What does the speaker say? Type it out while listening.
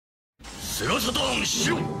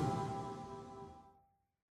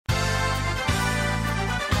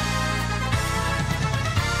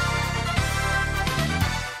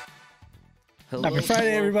Hello, Happy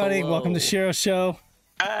Friday, everybody. hello. Welcome to Shiro Show.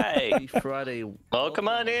 Hi. Happy Friday. Welcome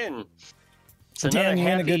on in. It's Dan, another you in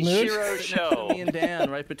a happy good mood? Shiro show. Me and Dan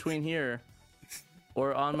right between here.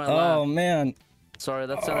 Or on my Oh, lap. man. Sorry,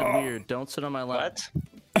 that sounded weird. Don't sit on my lap.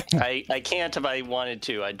 What? I can't if I wanted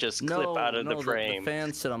to. I'd just clip out of the frame. The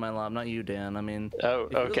fans sit on my lap, not you, Dan. I mean, Oh,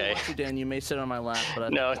 if you really okay. want to, Dan, you may sit on my lap, but I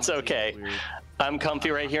No, think it's that would be okay. weird. I'm comfy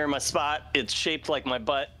right here in my spot. It's shaped like my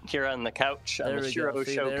butt here on the couch, on There the we Shiro go.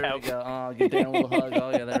 See, show there couch. we go. Oh, give Dan a little hug. Oh,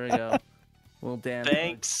 yeah, there we go. Little Dan.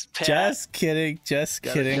 Thanks, Pat. Just kidding. Just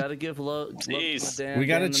kidding. Gotta give love to Jeez. Dan. We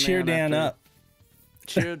got to Dan the cheer man Dan after- up.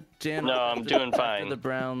 Cheer Dan No, up I'm after- doing after fine. The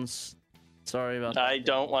Browns. Sorry about that. I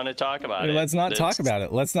don't want to talk about it. Let's not talk about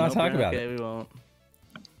it. Let's not Nope, talk about okay, it. we won't.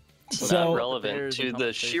 It's So- not relevant Bears to and the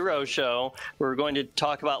conversation. Shiro show. We're going to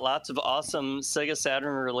talk about lots of awesome Sega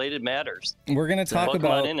Saturn related matters. We're going to talk Welcome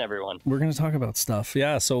about on in, everyone. stuff.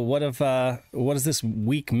 Yeah. So what has this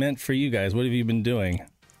week meant for you guys? What have you been doing?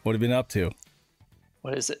 What have you been up to?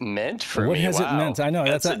 What has it meant for What me? has it Wow. meant? I know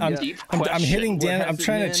that's a I'm, deep I'm question. hitting Dan. What I'm has it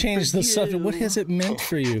trying to meant change for the subject. What you? has it meant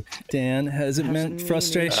for you, Dan? Has it meant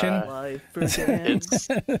frustration?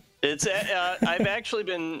 It's I've actually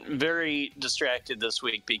been very distracted this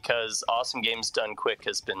week because Awesome Games Done Quick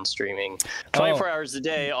has been streaming 24 hours a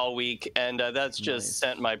day all week, and that's just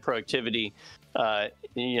sent my productivity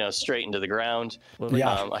straight into the ground.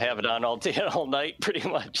 Yeah. I have it on all day and all night pretty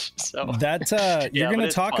much. So That you're but going to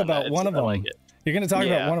it's talk fun. about one of I them. like it. You're going to talk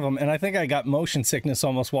about Yeah. one of them, and I think I got motion sickness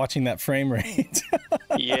almost watching that frame rate.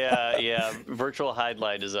 yeah. Virtual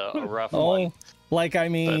Highlight is a rough one. Oh, like I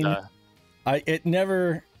mean, But,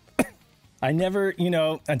 I never,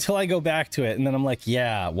 until I go back to it, and then I'm like,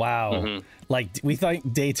 yeah, wow. Mm-hmm. Like we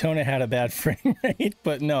thought Daytona had a bad frame rate,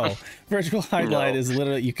 but no, Virtual Highlight No. is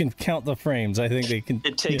literally you can count the frames. I think they can.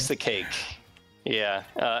 It takes the cake. Yeah,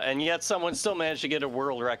 and yet someone still managed to get a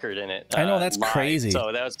world record in it. I know, that's live. crazy.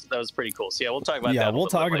 So that was pretty cool. So yeah, we'll talk about that. Yeah, a we'll little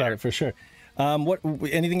bit talk about later. it for sure. What?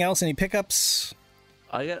 Anything else? Any pickups?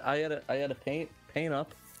 I got to paint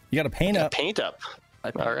up. You got to paint up. Paint up. I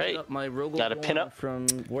painted All right. up my Rogue Got a pin up? from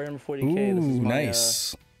Warhammer 40k. Ooh, This is my,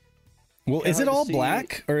 nice. Well, yeah, is it hard to all see.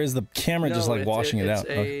 black, or is the camera just No, like washing it out?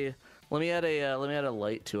 Okay. Let me add a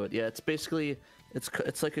light to it. Yeah, it's basically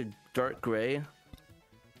it's like a dark gray.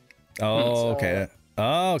 Oh, okay.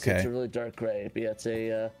 Oh, So it's okay. a really dark gray. But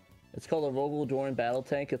yeah, it's called a Rogel Dorn battle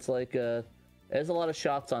tank. It's like it has a lot of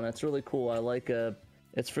shots on it. It's really cool. I like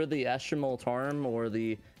it's for the Astra Militarum or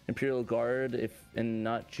the Imperial Guard, if and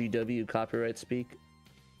not GW copyright speak.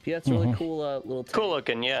 Yeah, it's a really cool little tank. Cool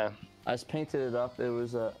looking, yeah. I just painted it up. It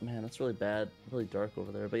was man, that's really bad, really dark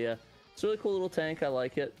over there. But yeah, it's a really cool little tank. I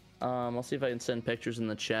like it. I'll see if I can send pictures in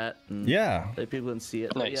the chat and Yeah. so people can see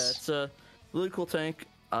it. But yeah, Nice. it's a really cool tank.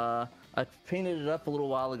 I painted it up a little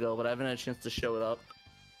while ago, but I haven't had a chance to show it up.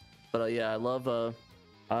 But yeah, I love.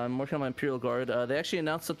 I'm working on my Imperial Guard. They actually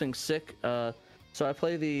announced something sick. So I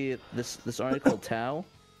play this army called Tau.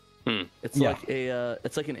 It's Yeah. like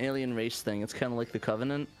it's like an alien race thing. It's kind of like the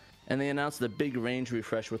Covenant, and they announced the big range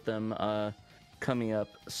refresh with them coming up.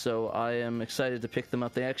 So I am excited to pick them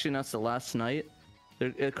up. They actually announced it last night.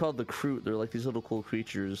 They're called the Kroot. They're like these little cool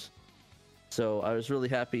creatures. So I was really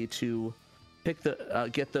happy to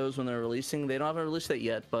get those when they're releasing. They don't have released that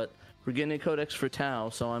yet, but we're getting a codex for Tau,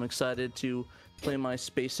 so I'm excited to play my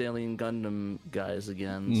Space Alien Gundam guys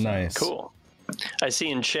again. So. Nice. Cool. I see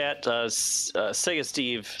in chat, Sega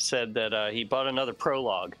Steve said that he bought another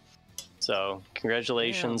prologue. So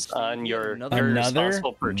congratulations Damn, on Steve, your another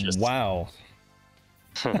irresponsible purchase. Wow.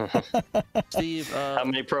 Steve, How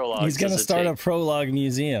many prologues? He's gonna does it start a take? prologue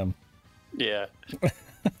museum. Yeah.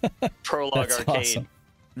 Prologue That's arcade. awesome.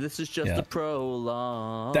 this is just Yeah. a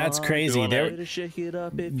prologue. That's crazy. Doing There, it. Way to shake it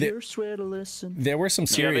up if There- you're swear to listen. there were some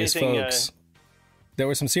Do you have serious anything, folks. There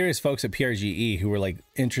were some serious folks at PRGE who were like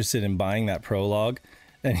interested in buying that prologue,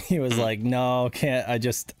 and he was like, "No, can't.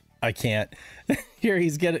 I can't." Here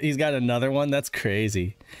he's got another one. That's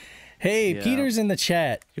crazy. Hey, Yeah. Peter's in the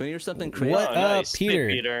chat. You want to hear something crazy? What Oh, up, nice. Hey, Peter?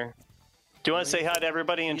 Peter. Do you want to say hi to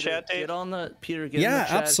everybody in chat, Dave? Get on the Peter. Get in Yeah, the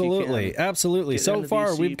chat absolutely, If you can. absolutely. Get So in the far,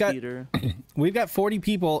 VC, we've got 40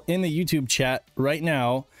 people in the YouTube chat right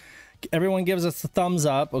now. Everyone gives us a thumbs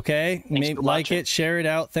up, okay? Maybe for like watching. it, share it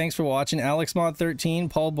out. Thanks for watching. AlexMod13,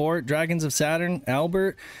 Paul Bort, Dragons of Saturn,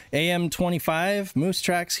 Albert, AM25, Moose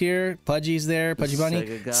Tracks here, Pudgy's there, Pudgy Bunny,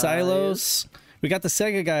 Sega guys. Silos. We got the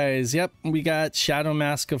Sega guys. Yep, we got Shadow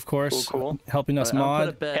Mask, of course, Cool. helping us I'll put mod.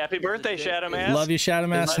 it back. Happy birthday, Shadow Mask. Love you, Shadow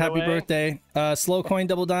Mask. By the Happy way. birthday. Slow Coin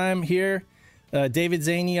Double Dime here. David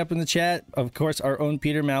Zaney up in the chat. Of course, our own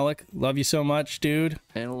Peter Malik. Love you so much, dude.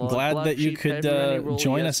 Glad that you could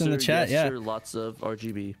join us in the chat. Yes, yeah. sir. Lots of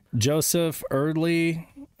RGB. Joseph Erdley.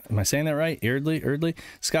 Am I saying that right? Erdley.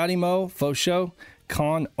 Scotty Mo, Faux Show.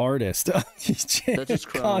 Con Artist. That's just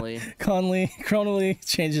Chronally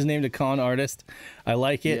changed his name to Con Artist. I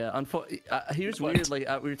like it. Yeah, here's weird. Like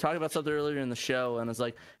we were talking about something earlier in the show, and it's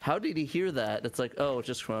like, how did he hear that? It's like, oh, it's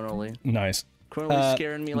just Chronally. Nice. Chronally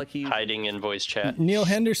scaring me like he hiding in voice chat. Neil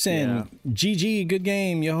Henderson, GG, good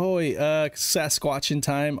game, yahoy. Sasquatch in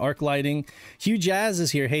time, Arc Lighting. Hugh Jazz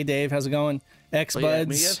is here. Hey Dave, how's it going? X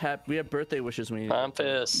Buds. We have birthday wishes.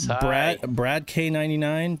 Bumpus. Brad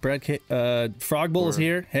K99. Brad K. Frog Bull is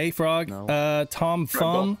here. Hey Frog. No. Tom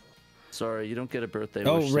Fum. Sorry, you don't get a birthday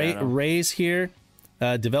Oh, wish. Ray's here.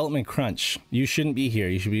 Development Crunch. You shouldn't be here.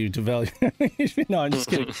 You should be developing. No, I'm just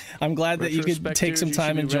kidding. I'm glad that you could take some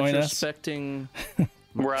time and join us.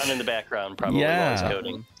 We're on in the background, probably. Yeah. While he's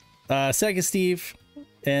coding. Sega Steve.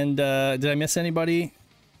 And did I miss anybody?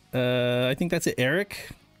 I think that's it.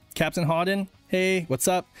 Eric. Captain Hawden. Hey, what's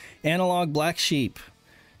up? Analog Black Sheep.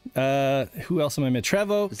 Who else am I missing?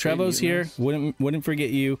 Trevo's here. Wouldn't forget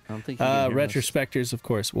you. I don't think Retrospectors, of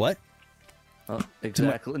course. What? Oh,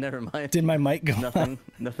 exactly. Never mind. Did my mic go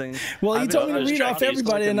Nothing. Well, you told me to read off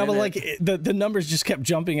everybody, and I was like, the numbers just kept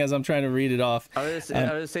jumping as I'm trying to read it off.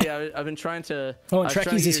 I've been trying to. Oh, and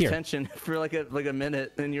Trekkies is here. Attention for like a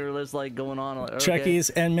minute, and you were just like going on. Like, okay.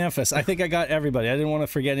 Trekkies and Memphis. I think I got everybody. I didn't want to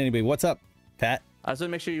forget anybody. What's up, Pat? I just want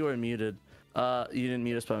to make sure you were muted. You didn't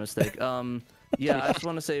mute us by mistake. Yeah, I just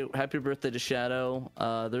want to say happy birthday to Shadow.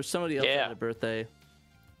 There's somebody else that had a birthday.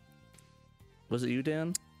 Was it you,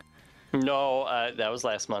 Dan? No, that was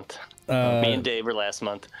last month. Me and Dave were last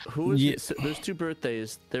month. Who was it? So there's two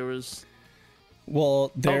birthdays. There was.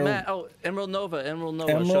 Well, Emerald Nova.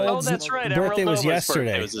 Emerald's that's right. Birthday was yesterday.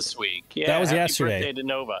 Birthday was this week. Yeah, that was happy yesterday. Birthday to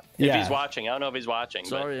Nova. Yeah. If he's watching, I don't know if he's watching.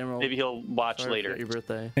 Sorry, but Emerald. Maybe he'll watch later. Your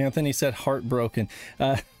birthday. Anthony said heartbroken.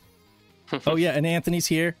 Oh yeah, and Anthony's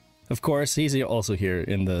here. Of course, he's also here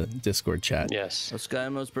in the Discord chat. Yes. So Sky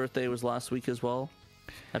Mo's birthday was last week as well.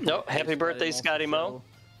 Happy birthday, Scotty Mo.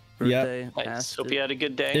 Birthday. Nice. Hope you had a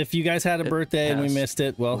good day. If you guys had a birthday and we missed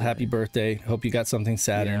it, well, happy birthday. Hope you got something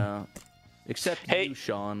Saturn. Yeah. Except you,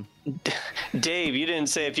 Sean. Dave, you didn't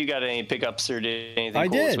say if you got any pickups or did anything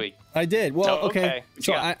cool this week. I did. Well, okay.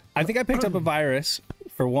 So I think I picked up a virus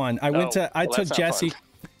for one. I took Jesse. Fun.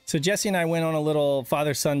 So Jesse and I went on a little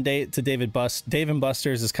father-son date to Dave and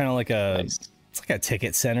Buster's. Is kind of like it's like a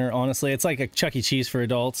ticket center, honestly. It's like a Chuck E. Cheese for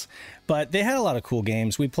adults. But they had a lot of cool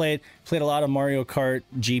games. We played a lot of Mario Kart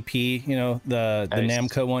GP, the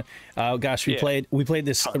Namco one. We played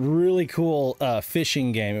this really cool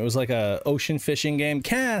fishing game. It was like a ocean fishing game.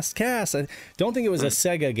 Cast. I don't think it was a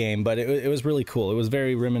Sega game, but it was really cool. It was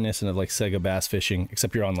very reminiscent of like Sega bass fishing,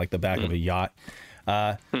 except you're on like the back of a yacht.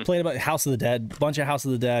 Played about House of the Dead, bunch of House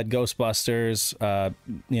of the Dead, Ghostbusters,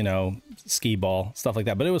 skee ball, stuff like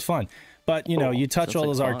that. But it was fun. But you touch all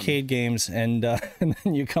those arcade games, and then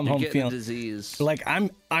you come home feeling disease. Like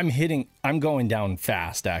I'm going down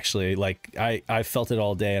fast. Actually, like I felt it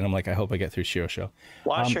all day, and I'm like, I hope I get through Shiro Show.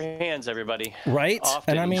 Wash your hands, everybody. Right?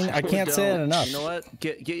 Often. And I mean, I can't say it enough. You know what?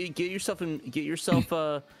 Get yourself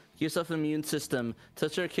an immune system.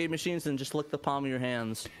 Touch arcade machines and just lick the palm of your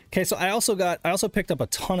hands. Okay, so I also picked up a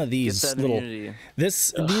ton of these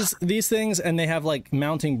these things, and they have like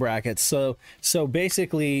mounting brackets. So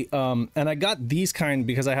basically, and I got these kind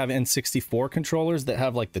because I have N64 controllers that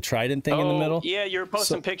have like the trident thing in the middle. Yeah, you're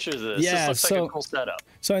posting pictures of this. Yeah, this looks like a cool setup.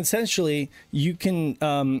 So essentially, you can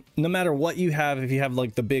no matter what you have, if you have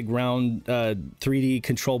like the big round 3D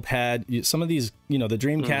control pad, some of these, the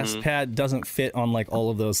Dreamcast pad doesn't fit on like all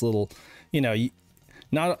of those little,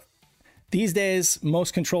 not these days.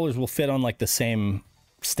 Most controllers will fit on like the same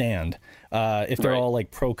stand if they're all like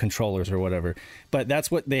pro controllers or whatever. But that's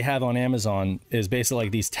what they have on Amazon, is basically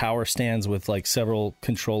like these tower stands with like several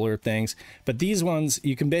controller things. But these ones,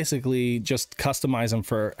 you can basically just customize them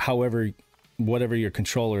for whatever your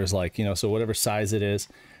controller is like, so whatever size it is.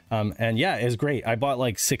 And yeah, it's great. I bought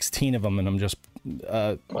like 16 of them, and I'm just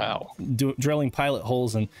drilling pilot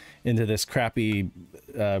holes into this crappy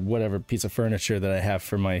whatever piece of furniture that I have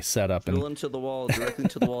for my setup. Drill into the wall, directly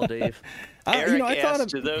to the wall, Dave. Eric asked,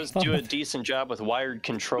 do those do a decent job with wired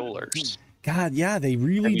controllers? God, yeah, they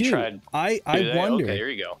really do. Tried? I wondered. Okay, here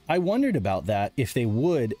you go. I wondered about that, if they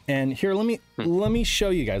would. And here, let me show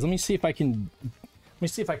you guys. Let me see if I can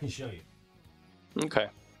show you. Okay.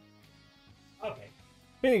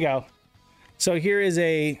 Here you go. So here's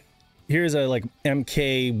a like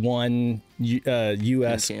MK1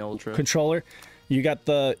 US MK Ultra controller.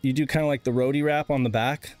 you do kind of like the roadie wrap on the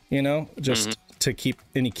back, you know, just to keep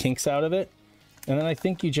any kinks out of it. And then I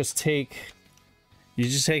think you just take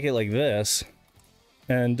it like this,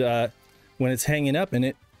 and when it's hanging up,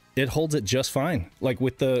 and it holds it just fine, like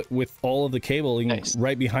with all of the cabling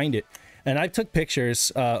right behind it. And I took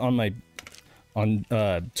pictures on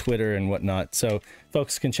Twitter and whatnot, so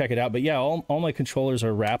folks can check it out. But yeah, all my controllers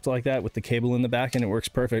are wrapped like that with the cable in the back, and it works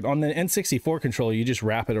perfect. On the N64 controller, you just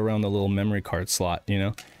wrap it around the little memory card slot, you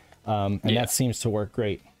know, and that seems to work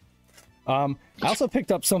great. I also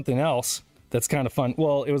picked up something else that's kind of fun.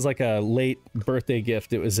 Well, it was like a late birthday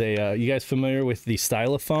gift. It was you guys familiar with the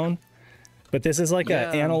stylophone? But this is like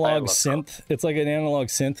an analog synth. It's like an analog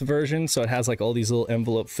synth version, so it has like all these little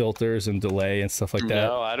envelope filters and delay and stuff like that.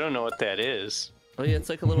 No, I don't know what that is. Oh yeah, it's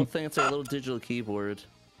like a little thing. It's like a little digital keyboard.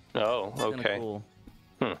 Oh, It's okay. cool.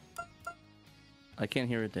 I can't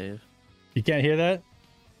hear it, Dave. You can't hear that?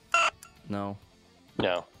 No.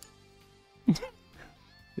 No.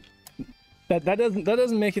 That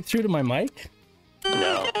doesn't make it through to my mic?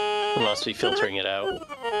 No. It must be filtering it out.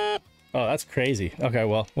 Oh, that's crazy. Okay,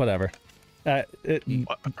 well, whatever. I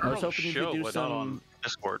was hoping you could do some on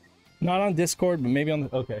Discord. Not on Discord, but maybe on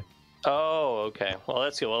the... Okay. Oh, okay. Well,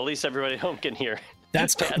 that's good. Well, at least everybody at home can hear.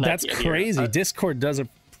 That's crazy. Discord does a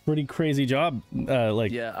pretty crazy job,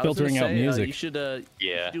 filtering out music. You should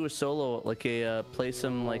do a solo, like play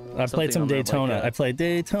some like. I played some Daytona. Like I played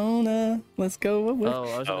Daytona. Let's go. I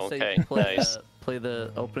was gonna say play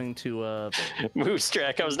the opening to Moose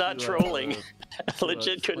track. I was not trolling. I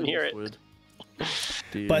legit couldn't hear it.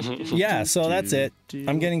 But yeah, so that's it.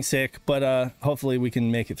 I'm getting sick, but hopefully we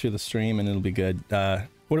can make it through the stream and it'll be good.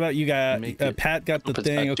 What about you guys? Pat got the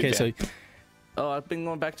thing. Okay, so. Oh, I've been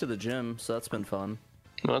going back to the gym, so that's been fun.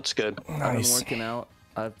 Well, that's good. Nice. I've been working out.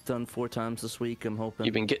 I've done 4 times this week. I'm hoping.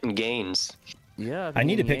 You've been getting gains. Yeah. I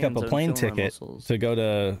need to pick up a plane ticket to go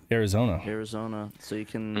to Arizona. So you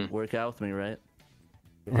can work out with me, right?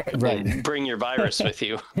 Right. Bring your virus with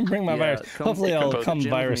you. Bring my virus. Hopefully I'll come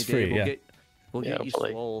virus free. We'll get you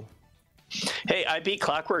swole. Hey, I beat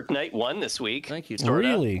Clockwork Knight 1 this week. Thank you.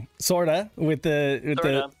 Really? Sorta? With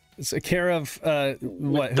the care of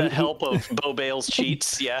what? The help of Bo Bale's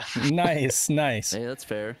cheats, yeah. Nice. Hey, that's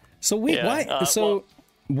fair. So why?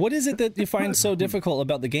 What is it that you find so difficult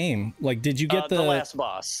about the game? Like, did you get the last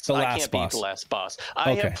boss? I can't beat the last boss.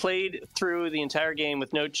 I have played through the entire game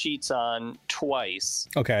with no cheats on twice.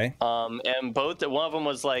 Okay. And one of them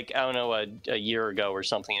was like, I don't know, a year ago or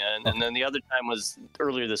something, and then the other time was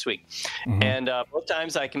earlier this week. And both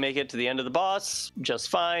times I can make it to the end of the boss just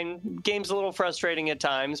fine. Game's a little frustrating at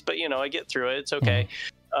times, but I get through it. It's okay.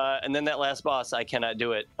 And then that last boss, I cannot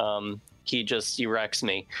do it. He wrecks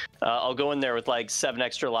me. I'll go in there with like 7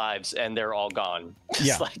 extra lives, and they're all gone,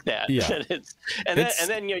 just like that. Yeah. and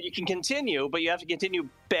then you can continue, but you have to continue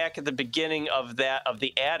back at the beginning of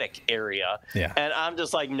the attic area. Yeah. And I'm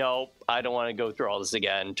just like, no, I don't want to go through all this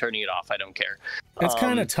again. Turning it off, I don't care. It's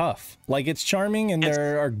kind of tough. Like, it's charming, and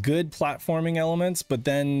there are good platforming elements, but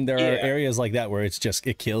then there are areas like that where it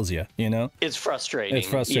kills you. It's frustrating.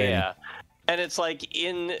 Yeah. And it's like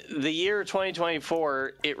in the year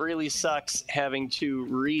 2024, it really sucks having to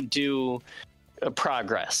redo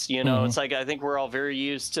progress. It's like, I think we're all very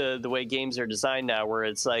used to the way games are designed now, where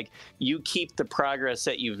it's like you keep the progress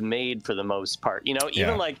that you've made for the most part.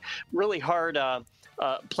 Even like really hard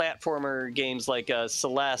platformer games like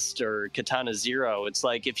Celeste or Katana Zero. It's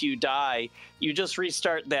like if you die, you just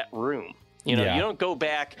restart that room. You don't go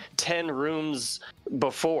back 10 rooms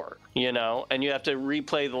before, and you have to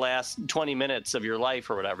replay the last 20 minutes of your life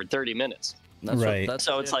or whatever, 30 minutes. That's right.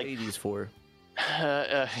 So it's like 80s for.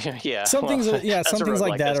 Yeah. Some things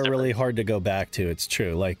like that are really hard to go back to. It's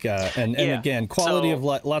true. Like, and again, quality of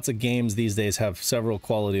life. Lots of games these days have several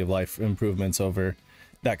quality of life improvements over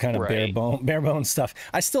that kind of bare bone stuff.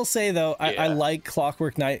 I still say though, I like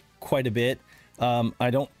Clockwork Knight quite a bit.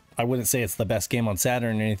 I wouldn't say it's the best game on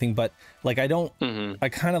Saturn or anything, but like I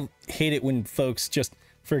kind of hate it when folks just,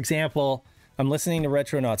 for example, I'm listening to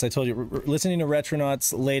Retronauts. I told you, listening to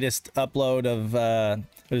Retronauts' latest upload of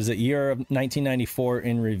year of 1994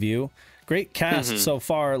 in review. Great cast so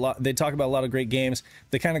far. They talk about a lot of great games.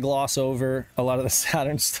 They kind of gloss over a lot of the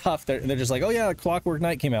Saturn stuff. They're just like, oh yeah, Clockwork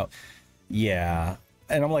Knight came out. Yeah.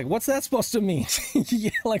 And I'm like, what's that supposed to mean?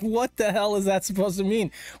 Like, what the hell is that supposed to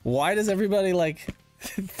mean? Why does everybody like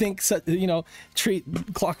think treat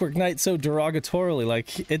Clockwork Knight so derogatorily.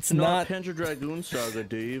 Like it's not Panzer Dragoon Saga,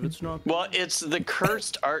 Dave. It's not. Well, it's the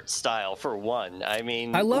cursed art style for one. I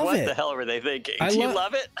mean, I love what it. the hell were they thinking? Do you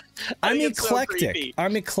love it? I'm think it's so eclectic. creepy.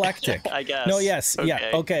 I'm eclectic. I guess. No, yes, Okay.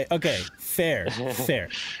 yeah, okay. Fair.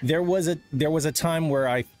 There was a time where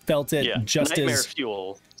I felt it just Nightmare as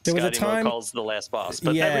fuel. There was a Scotty Moe time calls the last boss,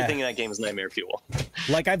 but everything in that game is nightmare fuel.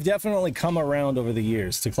 like I've definitely come around over the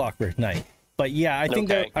years to Clockwork Knight. But yeah, I think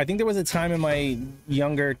there was a time in my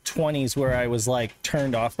younger 20s where I was like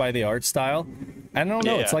turned off by the art style. I don't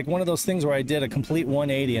know, it's like one of those things where I did a complete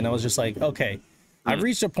 180 and I was just like, okay, I've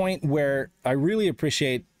reached a point where I really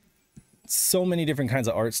appreciate so many different kinds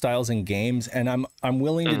of art styles in games, and I'm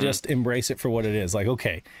willing to just embrace it for what it is. Like,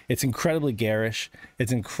 okay, it's incredibly garish,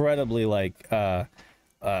 it's incredibly like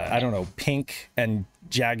I don't know, pink and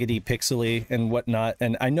jaggedy pixely and whatnot,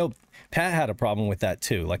 and I know Pat had a problem with that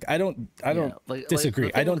too. Like I don't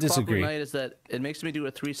disagree. I don't disagree. Night is that it makes me do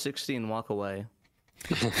a 360 and walk away.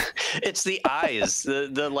 It's the eyes,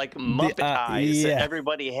 the like Muppet eyes that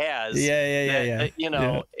everybody has.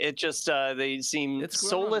 It just they seem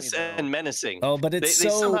soulless and menacing. Oh, but they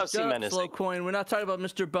somehow seem menacing. Slow coin. We're not talking about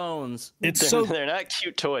Mr. Bones. They're not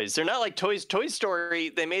cute toys. They're not like toys. Toy Story.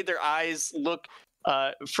 They made their eyes look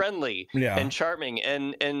friendly and charming,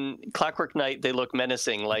 and Clockwork Knight, they look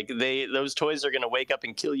menacing. Like those toys are gonna wake up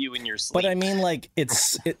and kill you in your sleep. But I mean, like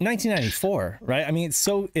it's 1994, right? I mean, it's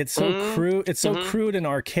so crude. It's so crude and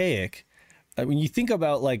archaic. When you think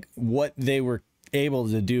about like what they were able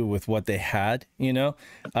to do with what they had,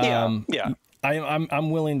 I'm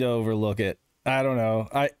willing to overlook it. I don't know.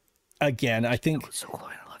 I think. So glad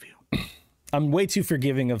I love you. I'm way too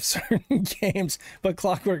forgiving of certain games, but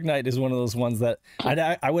Clockwork Knight is one of those ones that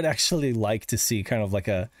I would actually like to see kind of like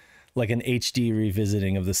an HD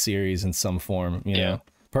revisiting of the series in some form, you know.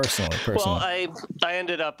 Personally. Well, I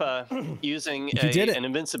ended up using an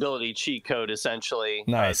invincibility cheat code, essentially,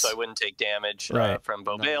 so I wouldn't take damage from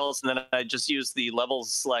bow bales, and then I just used the level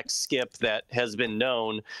select skip that has been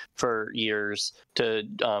known for years to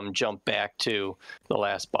jump back to the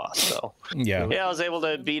last boss. So I was able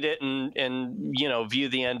to beat it and view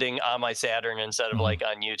the ending on my Saturn instead of like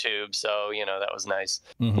on YouTube. So that was nice.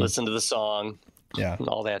 Listen to the song, and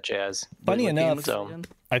all that jazz. Funny enough,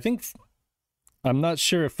 I think. I'm not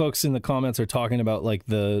sure if folks in the comments are talking about like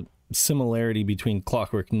the similarity between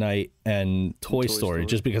Clockwork Knight and Toy Story,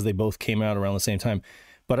 just because they both came out around the same time.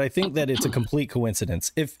 But I think that it's a complete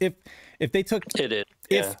coincidence. If they took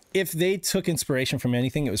if they took inspiration from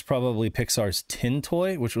anything, it was probably Pixar's Tin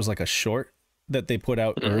Toy, which was like a short that they put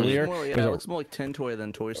out earlier. It looks more like Tin Toy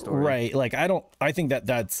than Toy Story. Right. Like I think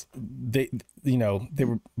that's they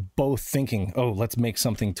were both thinking, oh, let's make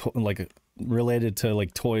something related to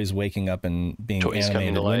like toys waking up and being toys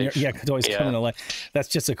animated. Toys coming to life. That's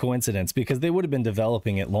just a coincidence because they would have been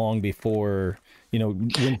developing it long before, when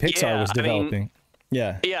Pixar was developing.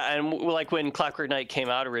 And like when Clockwork Knight came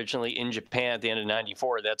out originally in Japan at the end of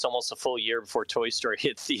 '94, that's almost a full year before Toy Story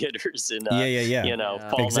hit theaters in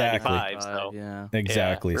fall '95. So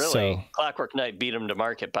exactly. Really, so Clockwork Knight beat them to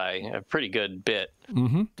market by a pretty good bit.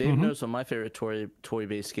 Dave knows what my favorite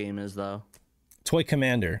toy-based game is, though. Toy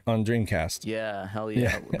Commander on Dreamcast. Yeah, hell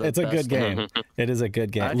yeah. It's a good game. It is a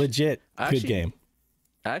good game. Legit good game.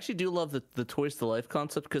 I actually do love the Toys to Life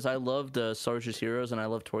concept because I loved Sarge's Heroes and I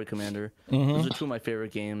love Toy Commander. Those are two of my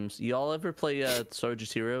favorite games. Y'all ever play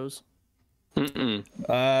Sarge's Heroes?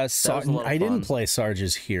 I didn't play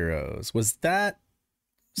Sarge's Heroes. Was that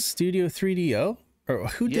Studio 3DO? Or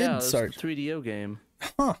who did Sarge? 3DO game.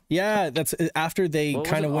 Huh. Yeah, that's after they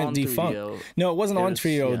kind of went defunct. 3DO? No, it wasn't on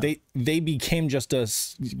 3DO. They became just a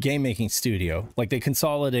game making studio. Like they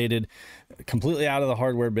consolidated completely out of the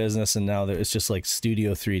hardware business, and now it's just like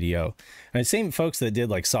Studio 3DO. And the same folks that did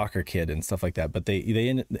like Soccer Kid and stuff like that, but they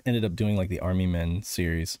ended up doing like the Army Men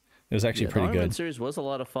series. It was actually pretty the good. Army Men series was a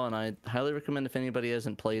lot of fun. I highly recommend if anybody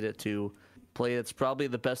hasn't played it to play it. It's probably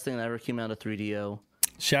the best thing that ever came out of 3DO.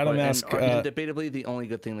 Shadow Mask. Debatably the only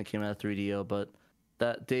good thing that came out of 3DO, but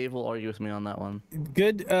that Dave will argue with me on that one.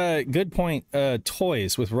 Good point.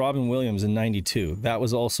 Toys with Robin Williams in '92. That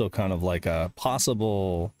was also kind of like a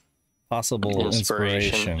possible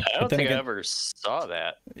inspiration. I don't think I ever saw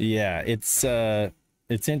that. Yeah, it's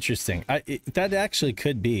interesting. That actually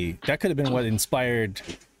could have been what inspired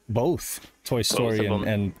both Toy Story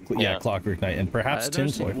and Clockwork Knight, and perhaps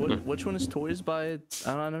Tin Toy. Which one is Toys by?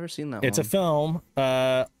 I've never seen that. It's a film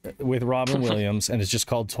with Robin Williams, and it's just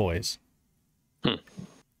called Toys.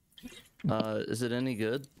 Is it any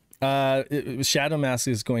good? Shadow Mask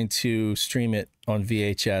is going to stream it on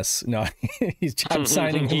VHS. No, I'm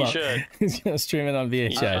signing him up. He's going to stream it on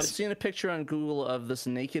VHS. I've seen a picture on Google of this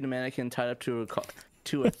naked mannequin tied up to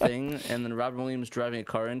a thing, and then Robin Williams driving a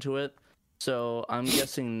car into it. So I'm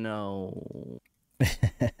guessing no.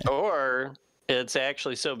 Or it's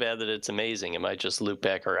actually so bad that it's amazing. It might just loop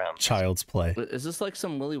back around. Child's play. Is this like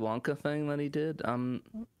some Willy Wonka thing that he did? I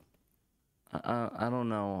don't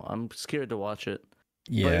know. I'm scared to watch it.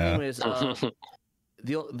 Yeah. But anyways,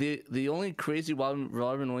 the only crazy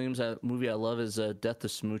Robin Williams movie I love is Death to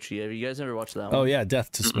Smoochie. Have you guys ever watched that one? Oh yeah,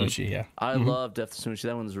 Death to Smoochie. Yeah. I love Death to Smoochie.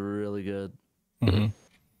 That one's really good.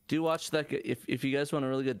 Do watch that. If you guys want a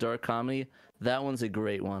really good dark comedy, that one's a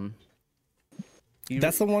great one.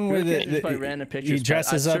 That's the one where he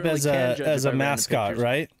dresses up as a mascot,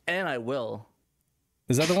 right? And I will.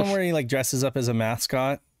 Is that the one where he like dresses up as a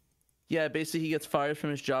mascot? Yeah, basically he gets fired from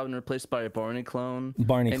his job and replaced by a Barney clone.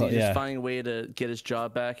 And he's just finding a way to get his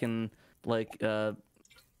job back, and like it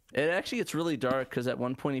actually gets really dark because at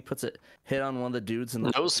one point he puts a hit on one of the dudes.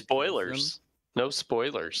 And no spoilers. No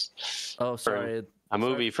spoilers. Oh, sorry. A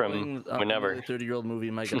movie from whenever. 30-year-old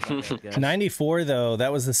movie might get 94 though,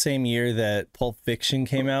 that was the same year that Pulp Fiction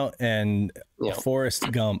came out and Forrest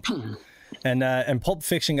Gump. And Pulp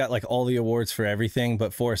Fiction got like all the awards for everything,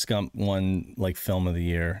 but Forrest Gump won like Film of the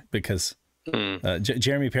Year because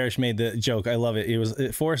Jeremy Parrish made the joke. I love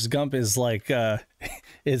it. Forrest Gump is like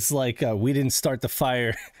we didn't start the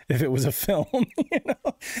fire if it was a film. You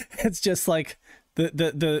know, it's just like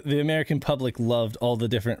the American public loved all the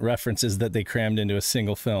different references that they crammed into a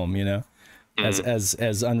single film. You know,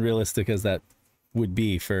 as unrealistic as that would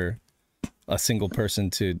be for a single person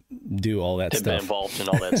to do all that stuff. Been involved in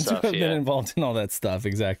all that stuff. Been involved in all that stuff,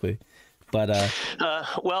 exactly. But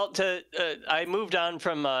I moved on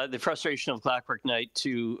from the frustration of Clockwork Knight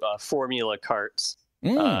to Formula Carts.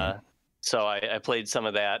 So I played some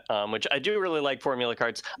of that, which I do really like. Formula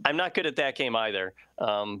Carts. I'm not good at that game either,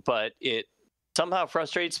 but it somehow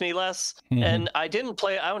frustrates me less. And I didn't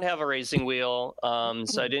play. I don't have a racing wheel,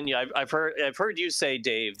 so I didn't. I've heard you say,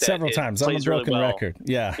 Dave, that several times. I'm a broken record.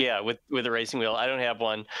 Yeah, with a racing wheel. I don't have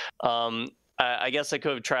one. I guess I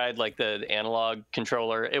could have tried like the analog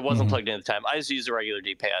controller. It wasn't plugged in at the time. I just used a regular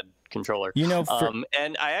D-pad controller. You know,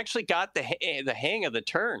 and I actually got the hang of the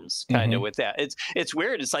turns kind of with that. It's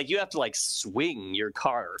weird. It's like you have to like swing your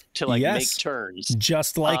car to like make turns,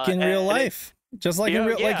 just like in real life. Just like in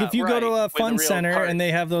real, like if you go to a fun center and they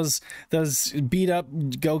have those beat up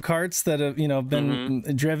go-karts that have been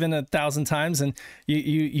driven 1,000 times, and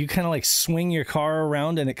you kind of like swing your car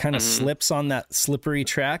around and it kind of slips on that slippery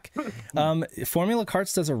track. Formula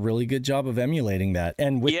Carts does a really good job of emulating that,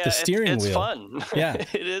 and with the steering wheel, it's fun. Yeah,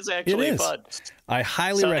 it is actually fun. I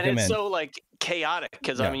highly recommend. And it's so like chaotic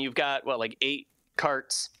because I mean you've got like 8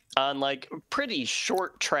 carts on like pretty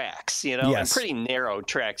short tracks, and pretty narrow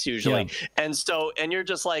tracks usually. And you're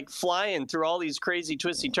just like flying through all these crazy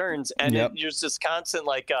twisty turns, and you're just constant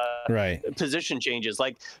like position changes.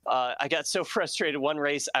 Like I got so frustrated one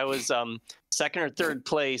race, I was second or third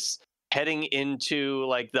place heading into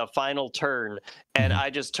like the final turn, and I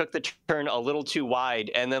just took the turn a little too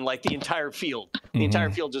wide, and then like the entire field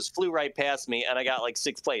just flew right past me, and I got like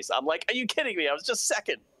 6th place. I'm like, are you kidding me? I was just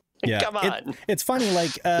second. Yeah, come on. It's funny,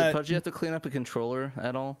 like did you have to clean up a controller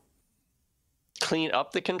at all? Clean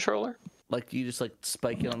up the controller? Like you just like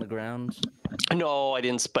spike it on the ground? No, I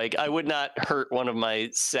didn't spike. I would not hurt one of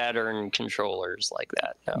my Saturn controllers like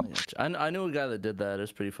that. No. I knew a guy that did that. It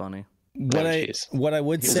was pretty funny. What I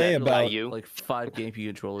would say about you, like 5 GameCube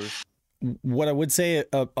controllers. What I would say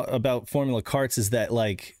about Formula Carts is that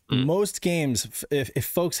like most games, if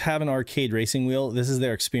folks have an arcade racing wheel, this is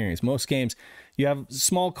their experience. Most games, you have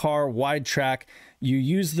small car, wide track, you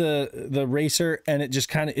use the racer, and it just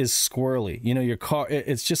kind of is squirrely. Your car,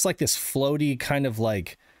 it's just like this floaty kind of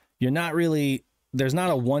like, you're not really, there's not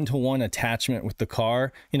a one-to-one attachment with the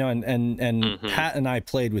car, and Pat and I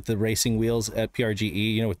played with the racing wheels at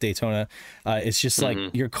PRGE, with Daytona. It's just like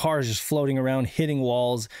your car is just floating around, hitting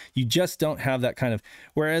walls. You just don't have that kind of,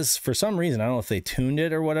 whereas for some reason, I don't know if they tuned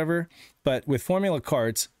it or whatever, but with Formula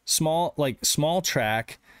Carts, small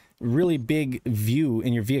track, really big view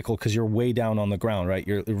in your vehicle because you're way down on the ground, right?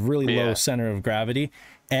 You're really low center of gravity.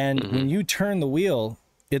 And when you turn the wheel,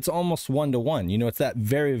 it's almost 1-to-1. It's that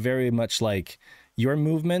very, very much like your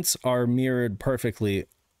movements are mirrored perfectly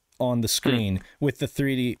on the screen with the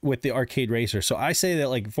 3D, with the arcade racer. So I say that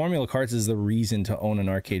like Formula Carts is the reason to own an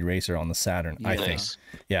arcade racer on the Saturn. I think.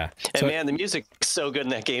 Yeah. And so, man, the music's so good in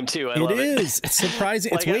that game too. I love it. It is. It's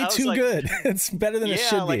surprising. It's way too good. It's better than it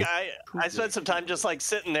should be. I spent some time just like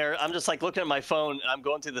sitting there. I'm just like looking at my phone and I'm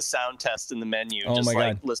going through the sound test in the menu,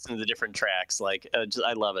 listening to the different tracks. Like,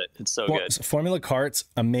 I love it. It's so good. Formula Carts,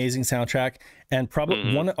 amazing soundtrack, and probably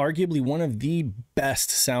arguably one of the best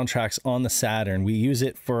soundtracks on the Saturn. We use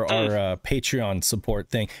it for our Patreon support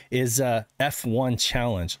thing. Is F1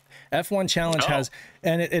 Challenge. F1 Challenge has,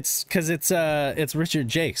 and it's because it's Richard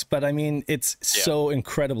Jakes, but I mean it's so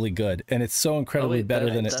incredibly good, and it's so incredibly better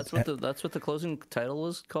than it. That's what the closing title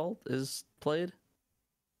is called. Is played.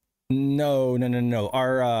 No.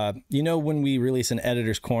 Our when we release an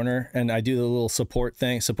editor's corner and I do the little support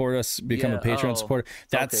thing, support us, become a Patreon supporter.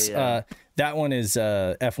 That's that one is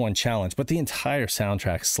F1 Challenge, but the entire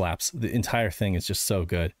soundtrack slaps. The entire thing is just so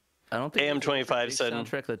good. I don't think AM25 said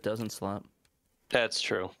soundtrack that doesn't slap. That's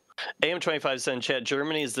true. AM25 said in chat,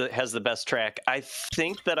 Germany has the best track. I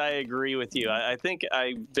think that I agree with you. I think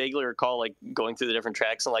I vaguely recall like going through the different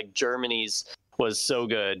tracks and like Germany's was so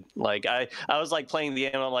good. Like I was like playing the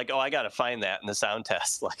game and I'm like, I got to find that in the sound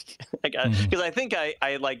test. Like, because I think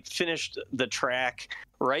I like finished the track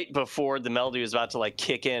right before the melody was about to like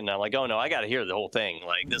kick in. I'm like, oh no, I got to hear the whole thing.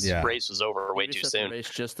 Like this race was over way too soon. Race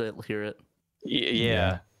just to hear it.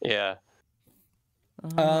 Yeah.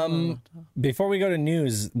 Before we go to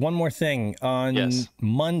news, one more thing. On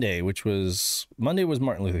Monday, was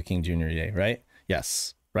Martin Luther King Jr. Day, right?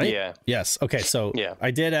 Yes. Right? Yeah. Yes. Okay. So I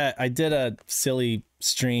did a silly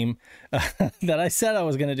stream that I said I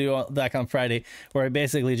was going to do back on Friday, where I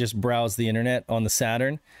basically just browsed the internet on the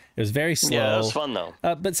Saturn. It was very slow. Yeah, it was fun though.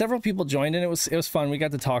 But several people joined and it was fun. We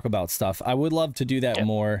got to talk about stuff. I would love to do that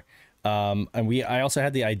more. And I also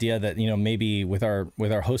had the idea that, maybe with our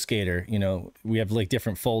HostGator, we have like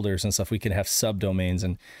different folders and stuff. We could have subdomains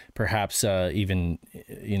and perhaps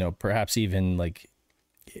even like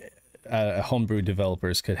Homebrew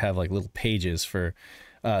developers could have like little pages for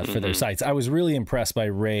their sites. I was really impressed by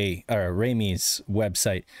Raymi's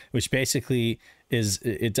website, which basically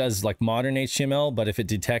it does like modern HTML, but if it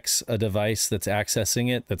detects a device that's accessing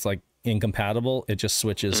it that's like incompatible, it just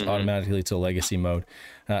switches automatically to legacy mode.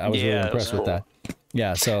 I was really impressed with that.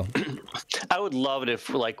 Yeah, so I would love it if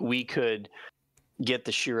like we could get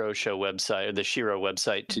the Shiro Show website or the Shiro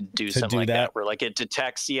website to do something like that, where like it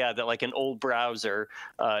detects that like an old browser,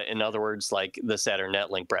 in other words like the Saturn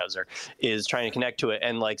Netlink browser, is trying to connect to it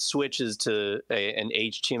and like switches to an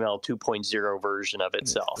HTML 2.0 version of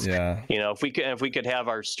itself. If we could have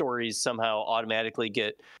our stories somehow automatically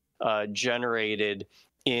get generated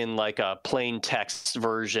in like a plain text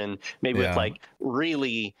version, maybe with like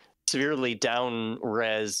really severely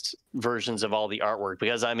down-resed versions of all the artwork,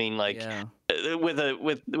 because I mean like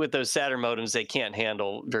with those Saturn modems, they can't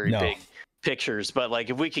handle very big pictures, but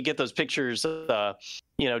like if we could get those pictures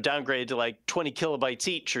downgraded to like 20 kilobytes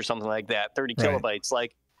each or something like that, 30 kilobytes,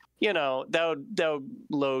 like that would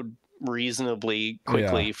load reasonably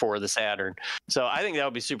quickly for the Saturn. So I think that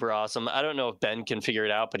would be super awesome. I don't know if Ben can figure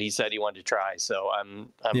it out, but he said he wanted to try, so I'm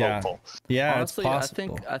hopeful. Yeah, honestly, it's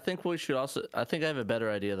possible. I think we should also. I think I have a better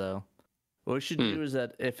idea though. What we should do is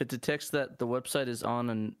that if it detects that the website is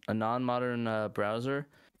on a non-modern browser,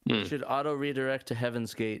 it should auto redirect to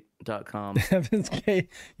heavensgate.com. Heaven's Gate.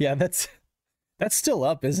 Yeah, that's still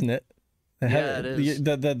up, isn't it? It is.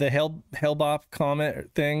 The Hellbop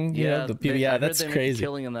comment thing. That's crazy.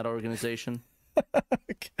 Killing in that organization.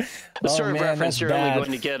 The sort of reference you're only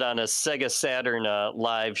going to get on a Sega Saturn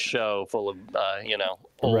live show full of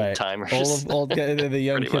old timers. The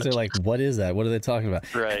young kids are like, what is that? What are they talking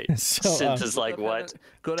about? Right. So, Synth is like, what?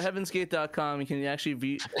 Go to heavensgate.com. You can actually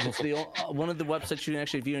view one of the websites you can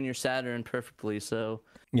actually view on your Saturn perfectly. So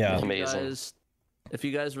amazing. If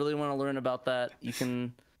you guys really want to learn about that, you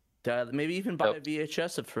can maybe even buy a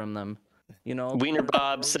VHS from them. Wiener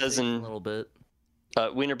Bob says a little bit.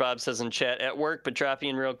 Wiener Bob says in chat, at work, but dropping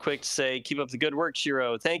in real quick to say, keep up the good work,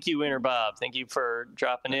 Shiro. Thank you, Wiener Bob. Thank you for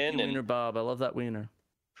dropping in. Wiener Bob. I love that Wiener.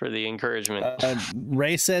 For the encouragement.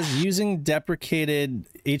 Ray says, using deprecated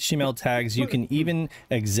HTML tags, you can even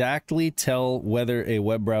exactly tell whether a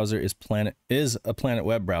web browser is a Planet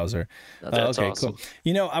web browser. That's awesome.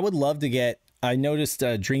 Cool. I would love to get. I noticed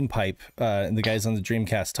Dreampipe, the guys on the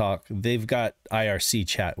Dreamcast Talk, they've got IRC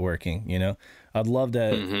chat working, I'd love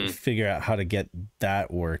to figure out how to get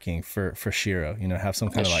that working for Shiro, have some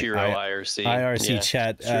kind of like Shiro IRC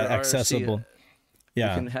chat accessible.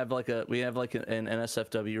 Yeah. We can have an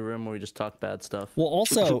NSFW room where we just talk bad stuff. Well,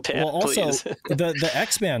 also, Please. the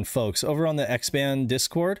X-Band folks over on the X-Band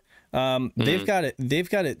Discord, they've got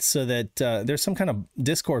it so that there's some kind of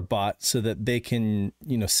Discord bot so that they can,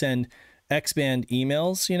 send X-Band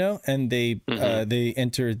emails, and they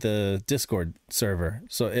enter the Discord server.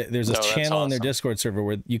 So there's a channel in their Discord server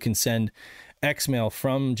where you can send X-Mail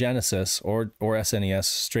from Genesis or SNES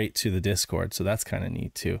straight to the Discord. So that's kind of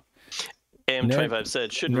neat too. AM25 said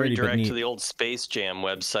it should redirect to the old Space Jam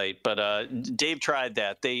website, but Dave tried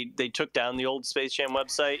that. They took down the old Space Jam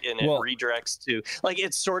website and it redirects to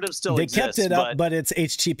it sort of still exists. They kept it up, but it's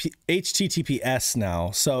HTTPS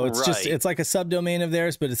now, so it's it's like a subdomain of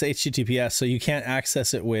theirs, but it's HTTPS, so you can't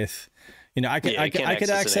access it with. I could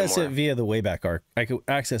access it via the Wayback Arc. I could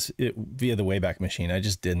access it via the Wayback machine. I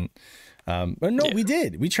just didn't. We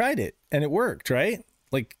did. We tried it and it worked, right?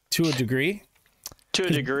 Like to a degree. To a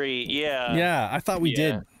degree, yeah. Yeah, I thought we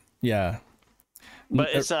did. Yeah.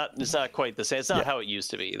 But it's not quite the same. It's not how it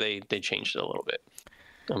used to be. They changed it a little bit,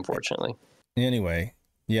 unfortunately. Anyway,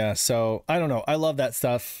 yeah, so I don't know. I love that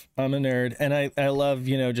stuff. I'm a nerd, and I love,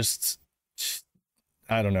 just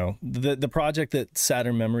I don't know. The project that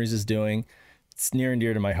Saturn Memories is doing, it's near and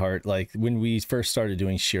dear to my heart. Like when we first started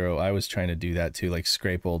doing Shiro, I was trying to do that too, like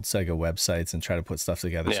scrape old Sega websites and try to put stuff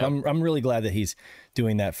together. Yeah. So I'm really glad that he's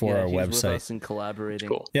doing that for our website. With us and collaborating.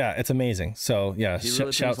 Cool. Yeah, it's amazing. So yeah, he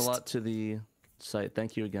really brings a lot to the site.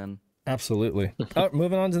 Thank you again. Absolutely.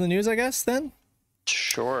 Moving on to the news, I guess then.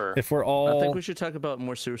 Sure. If we're all, I think we should talk about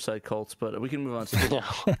more suicide cults, but we can move on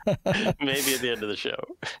to maybe at the end of the show.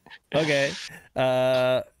 Okay.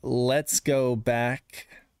 Let's go back.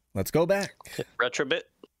 Retrobit.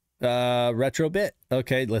 Retrobit.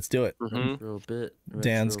 Okay, let's do it. Retrobit.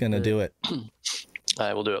 Dan's gonna do it.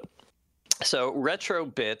 I will do it. So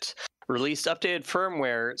Retrobit released updated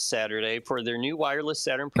firmware Saturday for their new wireless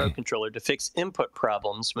Saturn Pro controller to fix input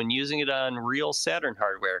problems when using it on real Saturn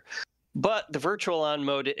hardware. But the virtual on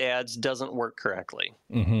mode it adds doesn't work correctly.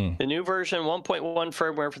 The new version 1.1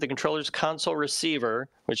 firmware for the controller's console receiver,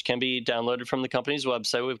 which can be downloaded from the company's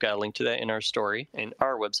website, we've got a link to that in our story, in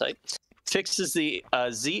our website, fixes the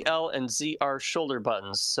ZL and ZR shoulder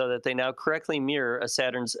buttons so that they now correctly mirror a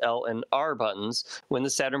Saturn's L and R buttons when the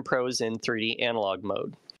Saturn Pro is in 3D analog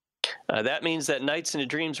mode. That means that Nights into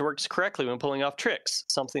Dreams works correctly when pulling off tricks,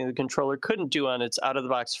 something the controller couldn't do on its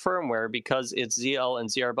out-of-the-box firmware because its ZL and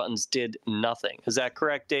ZR buttons did nothing. Is that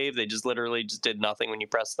correct, Dave? They just literally did nothing when you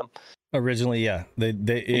pressed them? Originally, yeah.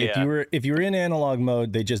 If you were in analog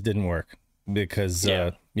mode, they just didn't work because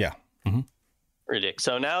Ridiculous.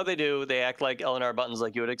 So now they do. They act like L&R buttons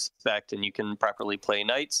like you would expect, and you can properly play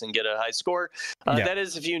Knights and get a high score. That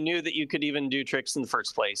is if you knew that you could even do tricks in the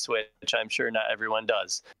first place, which I'm sure not everyone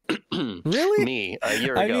does. Really? Me, a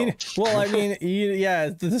year ago.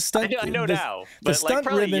 The stunt. I know now. The stunt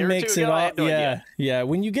ribbon makes it all. Yeah.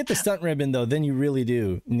 When you get the stunt ribbon, though, then you really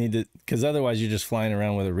do need to, because otherwise you're just flying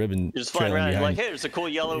around with a ribbon. You're just flying around like, hey, there's a cool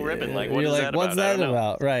yellow ribbon. Like, what is that about? What's that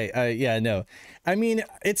about? Right. No. I mean,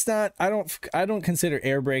 it's not. I don't consider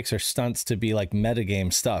air brakes or stunts to be like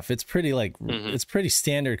metagame stuff. It's pretty it's pretty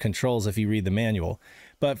standard controls if you read the manual.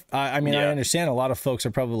 But I understand a lot of folks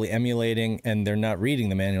are probably emulating and they're not reading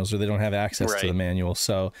the manuals or they don't have access to the manual.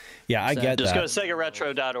 So yeah, I get just that. Just go to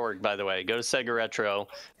SegaRetro.org, by the way. Go to Sega Retro.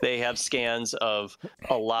 They have scans of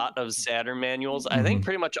a lot of Saturn manuals. I think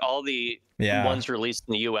pretty much all the ones released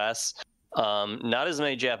in the US. Not as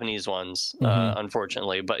many Japanese ones,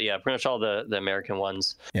 unfortunately, but yeah, pretty much all the American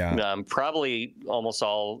ones. Probably almost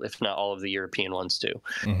all, if not all of the European ones too.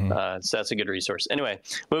 So that's a good resource. Anyway,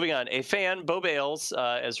 moving on. A fan, Bo Bales,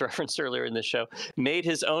 as referenced earlier in this show, made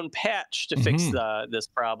his own patch to fix this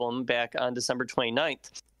problem back on December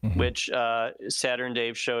 29th, which Saturn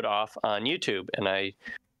Dave showed off on YouTube, and I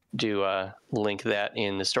do link that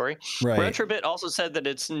in the story. Retrobit also said that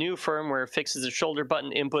its new firmware fixes the shoulder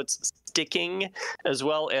button inputs sticking, as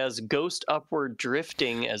well as ghost upward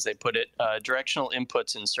drifting, as they put it, directional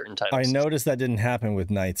inputs in certain titles. I noticed that didn't happen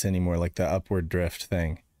with Knights anymore, like the upward drift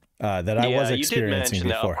thing. That I was experiencing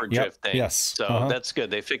before. The upward drift thing. Yes. So that's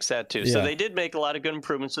good. They fixed that too. So they did make a lot of good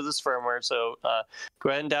improvements to this firmware. So go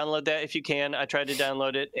ahead and download that if you can. I tried to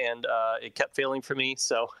download it and it kept failing for me.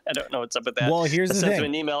 So I don't know what's up with that. Well, here's the thing. I sent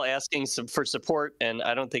them an email asking for support, and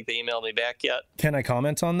I don't think they emailed me back yet. Can I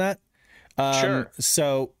comment on that? Sure.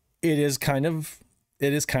 So it is kind of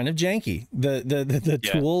janky. The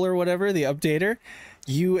tool or whatever, the updater.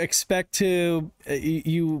 You expect to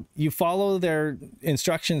you follow their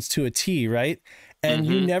instructions to a T, right? And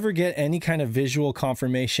you never get any kind of visual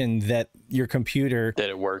confirmation that your computer that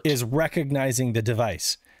it worked. Is recognizing the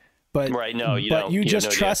device. But right, no, you but don't. you just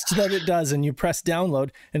have no trust that it does, and you press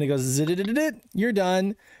download, and it goes zit, you're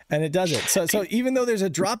done, and it does it. So even though there's a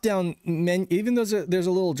drop down menu, even though there's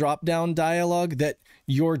a little drop down dialogue that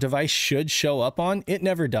your device should show up on, it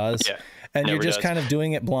never does, and you're just kind of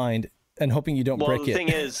doing it blind and hoping you don't break it. Well, the thing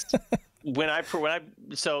is, when I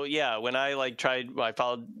like I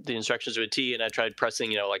followed the instructions to a T, and I tried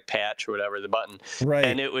pressing, like patch or whatever, the button, right,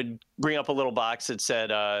 and it would bring up a little box that said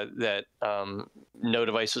that no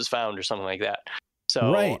device was found or something like that.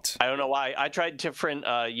 So right. I don't know why. I tried different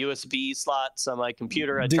USB slots on my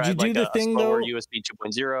computer. Did you do the thing slower though? USB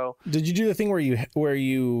 2.0. Did you do the thing where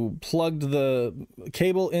you plugged the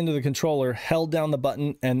cable into the controller, held down the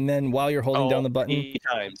button, and then while you're holding down the button? Many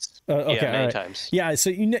times. Okay, many times. Yeah,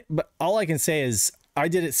 so but all I can say is I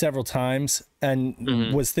did it several times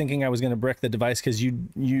and was thinking I was going to brick the device because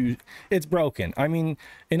it's broken. I mean,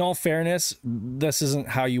 in all fairness, this isn't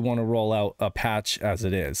how you want to roll out a patch as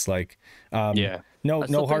it is. Like,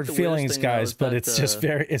 no hard feelings, guys, but it's just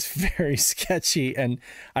very sketchy. And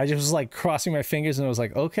I just was like crossing my fingers, and I was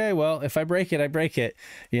like, okay, well, if I break it, I break it,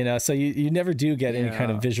 so you never do get any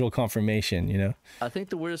kind of visual confirmation, I think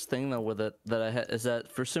the weirdest thing though with it that I had is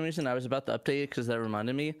that for some reason I was about to update it because that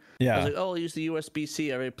reminded me. I was like, oh, I'll use the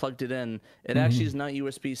USB-C. I already plugged it in. It actually is not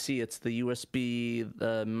USB-C. It's the USB,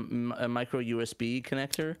 a micro USB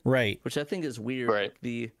connector. Right. Which I think is weird. Right.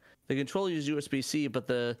 The controller uses USB-C, but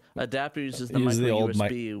the adapter uses the micro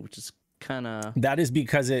USB, which is kind of... That is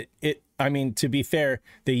because I mean, to be fair,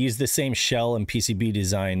 they use the same shell and PCB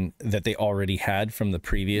design that they already had from the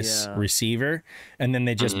previous receiver, and then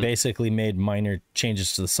they just basically made minor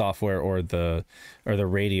changes to the software or the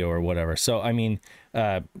radio or whatever. So I mean,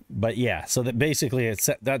 but yeah, so that basically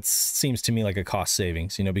that seems to me like a cost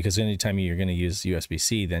savings, because anytime you're going to use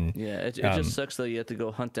USB-C, then it just sucks that you have to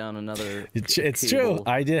go hunt down another. It's cable. true.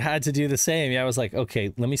 I had to do the same. Yeah, I was like,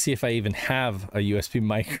 okay, let me see if I even have a USB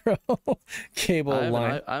micro cable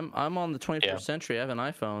line. I'm on the 21st century. I have an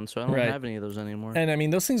iPhone, so I don't have any of those anymore. And I mean,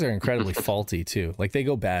 those things are incredibly faulty too. Like they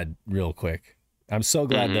go bad real quick. I'm so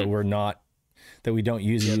glad that we don't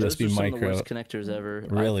use a USB those are some micro. of the worst connectors ever.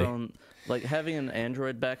 Really? iPhone, like having an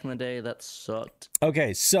Android back in the day, that sucked.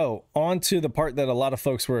 Okay, so on to the part that a lot of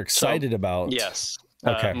folks were excited about. Yes.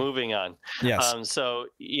 Okay. Moving on. Yes.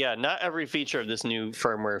 Not every feature of this new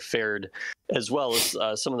firmware fared as well as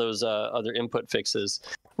some of those other input fixes.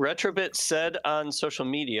 Retrobit said on social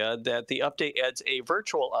media that the update adds a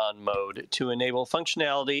virtual on mode to enable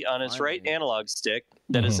functionality on its right analog stick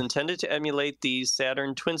that is intended to emulate the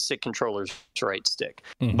Saturn twin stick controller's right stick,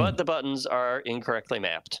 but the buttons are incorrectly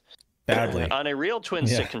mapped. Badly. On a real twin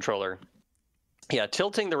stick controller,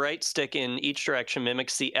 tilting the right stick in each direction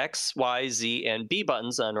mimics the X, Y, Z, and B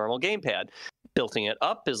buttons on a normal gamepad. Tilting it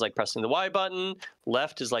up is like pressing the Y button,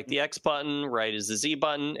 left is like the X button, right is the Z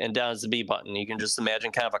button, and down is the B button. You can just imagine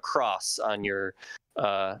kind of a cross on your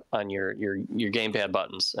gamepad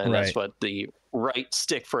buttons, and that's what the right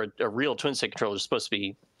stick for a real twin stick controller is supposed to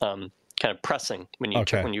be kind of pressing when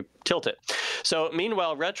you tilt it. So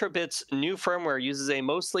meanwhile, Retrobit's new firmware uses a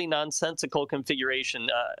mostly nonsensical configuration.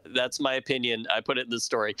 That's my opinion. I put it in the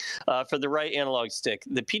story for the right analog stick.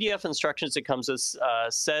 The PDF instructions it comes with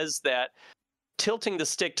says that tilting the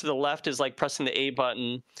stick to the left is like pressing the A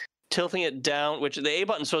button. Tilting it down, which the A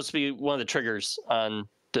button is supposed to be one of the triggers on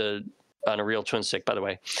a real twin stick, by the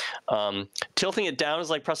way. Tilting it down is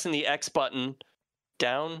like pressing the X button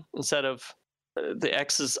down instead of the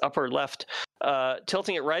X is up or left.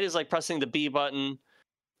 Tilting it right is like pressing the B button.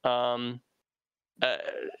 And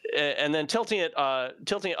then tilting it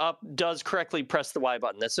up does correctly press the Y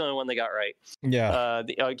button. That's the only one they got right. Yeah.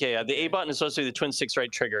 The A button is supposed to be the twin stick's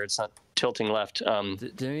right trigger. It's not tilting left. Were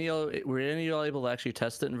any of y'all able to actually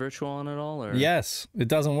test it in virtual on at all? Or? Yes, it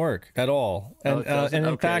doesn't work at all. And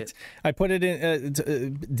in fact, I put it in.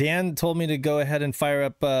 Dan told me to go ahead and fire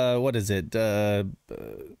up. What is it?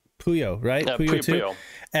 Puyo, right? Puyo 2. Puyo.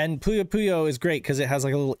 And Puyo is great because it has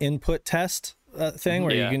like a little input test thing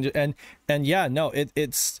where you can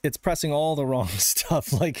it's pressing all the wrong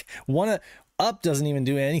stuff. Like up doesn't even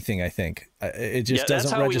do anything. I think it just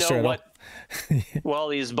doesn't register at all. Well,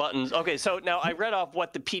 these buttons. Okay, so now I read off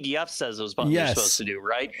what the PDF says those buttons are supposed to do,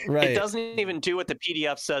 right? It doesn't even do what the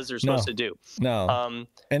PDF says they're supposed to do. No.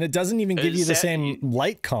 And it doesn't even give you the same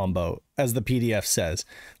light combo as the PDF says.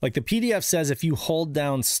 Like the PDF says if you hold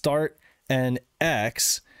down Start and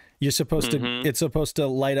X, you're supposed to it's supposed to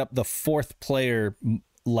light up the fourth player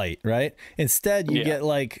light, right? Instead you get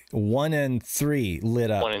like 1 and 3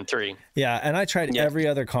 lit up. 1 and 3. Yeah, and I tried every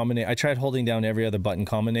other combination. I tried holding down every other button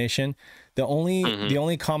combination. The only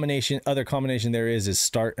other combination there is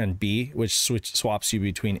start and B, which swaps you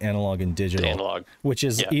between analog and digital, which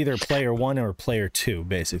is either player 1 or player 2,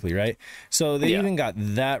 basically, right? So they even got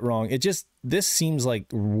that wrong. This seems like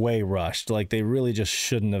way rushed. Like they really just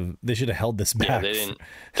shouldn't have. They should have held this back. Yeah,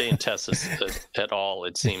 they didn't test this at all.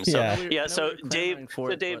 It seems. So Dave.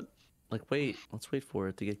 Like, let's wait for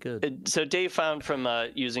it to get good. So Dave found from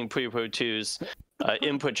using Puyo Puyo 2's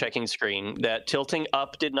input checking screen that tilting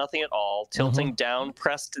up did nothing at all. Tilting down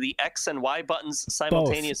pressed the X and Y buttons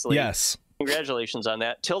simultaneously. Both. Yes. Congratulations on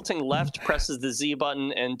that. Tilting left presses the Z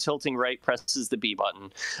button and tilting right presses the B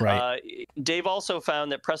button. Right. Dave also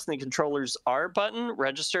found that pressing the controller's R button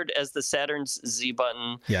registered as the Saturn's Z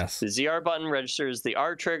button. Yes. The ZR button registers the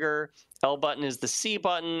R trigger. L button is the C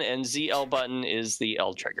button, and ZL button is the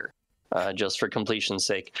L trigger. Just for completion's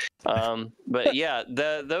sake. But yeah,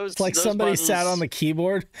 those. It's like those somebody buttons, sat on the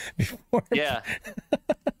keyboard before. Yeah.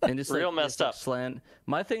 And just real messed up. Slant.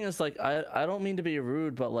 My thing is like I don't mean to be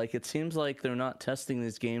rude, but like it seems like they're not testing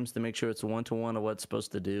these games to make sure it's 1-to-1 of what it's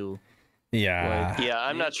supposed to do. Yeah. Like,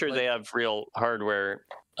 I'm not sure they have real hardware.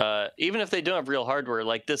 Even if they don't have real hardware,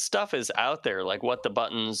 like this stuff is out there, like what the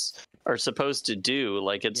buttons are supposed to do.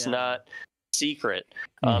 Like it's not secret.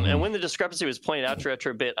 And when the discrepancy was pointed out to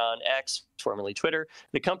Retrobit on X, formerly Twitter,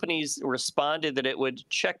 the companies responded that it would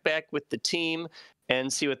check back with the team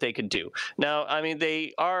and see what they could do. Now, I mean,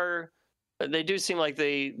 they do seem like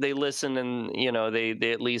they listen, and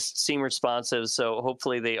they at least seem responsive. So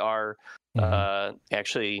hopefully they are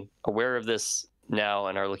actually aware of this now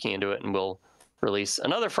and are looking into it, and will release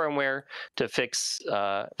another firmware to fix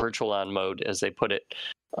virtual on mode, as they put it.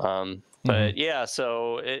 But yeah,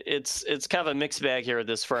 so it's kind of a mixed bag here with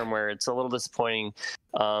this firmware. It's a little disappointing,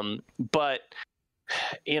 but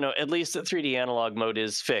at least the 3D analog mode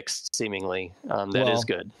is fixed, seemingly. That is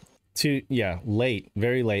good. Late,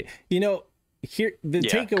 very late. Here the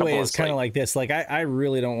takeaway is kind of like this. Like I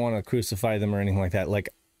really don't want to crucify them or anything like that. Like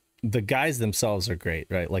the guys themselves are great,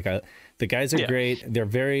 right? Like the guys are great. They're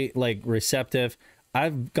very like receptive.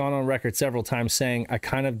 I've gone on record several times saying I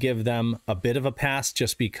kind of give them a bit of a pass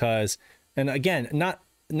just because, and again, not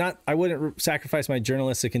I wouldn't sacrifice my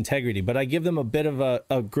journalistic integrity, but I give them a bit of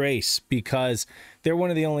a grace because they're one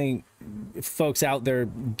of the only folks out there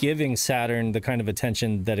giving Saturn the kind of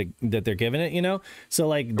attention that they're giving it, So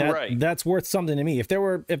like that's worth something to me. If there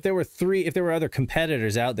were other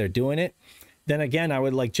competitors out there doing it, then again I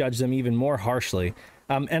would like judge them even more harshly.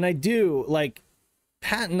 And I do like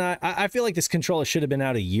Pat and I feel like this controller should have been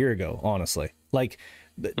out a year ago, honestly. Like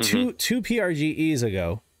two PRGEs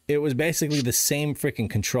ago, it was basically the same freaking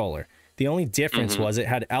controller. The only difference was it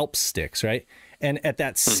had Alps sticks, right? And at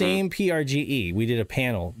that same PRGE, we did a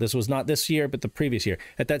panel. This was not this year, but the previous year.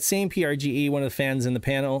 At that same PRGE, one of the fans in the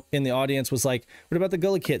panel, in the audience, was like, what about the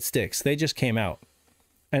Gully Kit sticks? They just came out.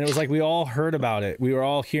 And it was like we all heard about it. We were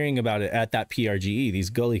all hearing about it at that PRGE. These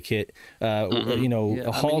Gully Kit,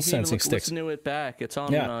 Hall sensing sticks. Listen to it back. It's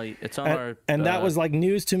on. It's on our. And that was like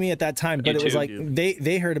news to me at that time. But it was like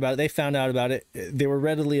they heard about it. They found out about it. They were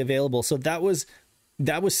readily available. So that was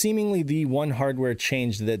seemingly the one hardware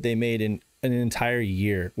change that they made in an entire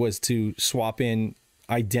year, was to swap in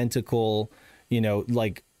identical,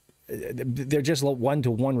 like they're just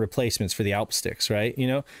 1-to-1 replacements for the Alp sticks, right?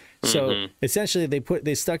 So essentially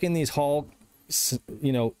they stuck in these Hall,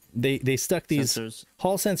 they stuck these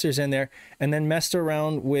Hall sensors in there and then messed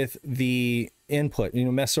around with the input,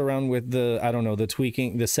 messed around with the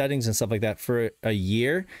tweaking, the settings and stuff like that for a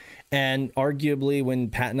year. And arguably when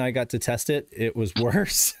Pat and I got to test it, it was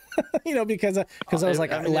worse. Because I was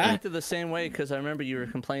like, I acted the same way, because I remember you were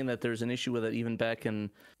complaining that there was an issue with it even back in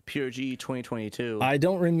PRG 2022. I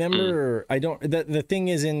don't remember. The thing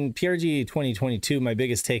is, in PRG 2022, my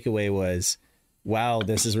biggest takeaway was, wow,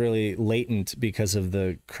 this is really latent because of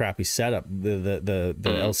the crappy setup, the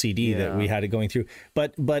LCD that we had it going through.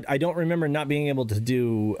 But I don't remember not being able to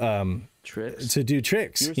do tricks.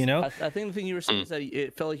 I think the thing you were saying is that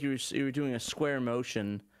it felt like you were doing a square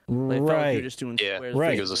motion. Like, right. You're just doing squares.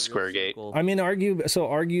 Right. It was a square gate. I mean,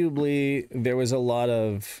 arguably there was a lot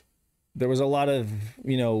of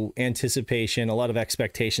anticipation, a lot of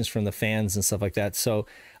expectations from the fans and stuff like that. So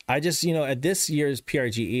I just, at this year's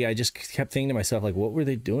PRGE, I just kept thinking to myself, like, what were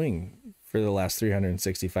they doing for the last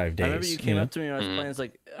 365 days? I remember you came up to me when I was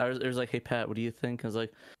playing. It was like, hey Pat, what do you think? I was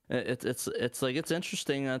like, it's like, it's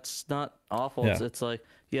interesting. It's not awful. Yeah. It's like,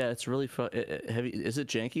 yeah, it's really fun. Is it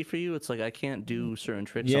janky for you? It's like I can't do certain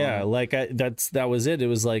tricks. Yeah, like that was it. It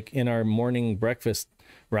was like in our morning breakfast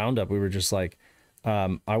roundup, we were just like,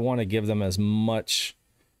 I want to give them as much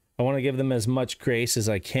grace as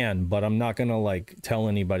I can, but I'm not gonna like tell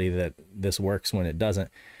anybody that this works when it doesn't.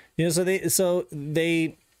 You know, so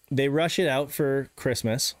they rush it out for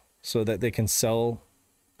Christmas so that they can sell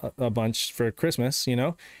a bunch for Christmas, you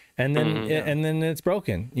know, and then and then it's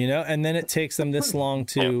broken, you know, and then it takes them this long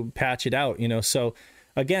to patch it out, you know. So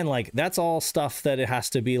again, like that's all stuff that it has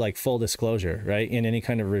to be like full disclosure, right? In any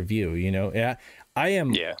kind of review, you know. Yeah,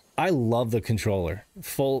 I love the controller.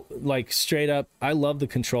 Full, like straight up, I love the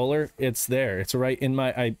controller. It's there. It's right in my,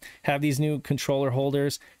 I have these new controller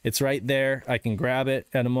holders. It's right there. I can grab it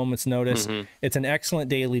at a moment's notice. It's an excellent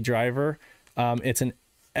daily driver. It's an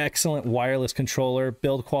excellent wireless controller.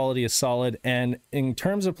 Build quality is solid. And in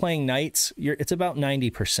terms of playing nights, it's about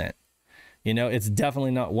 90%. You know, it's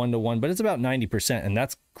definitely not 1-to-1, but it's about 90%. And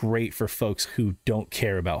that's great for folks who don't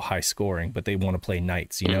care about high scoring, but they want to play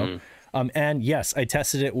nights, you know? And yes, I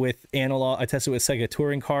tested it with analog. I tested it with Sega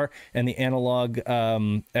Touring Car, and the analog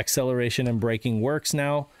acceleration and braking works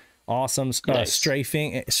now. Awesome. Nice.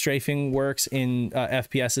 Strafing works in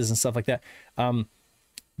FPSs and stuff like that.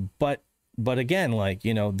 But again, like,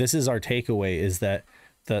 you know, this is our takeaway, is that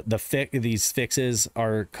these fixes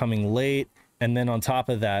are coming late, and then on top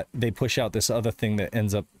of that, they push out this other thing that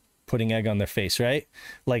ends up putting egg on their face, right?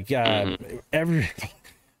 Like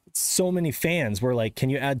so many fans were like, can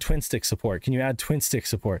you add twin stick support? Can you add twin stick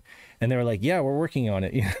support? And they were like, yeah, we're working on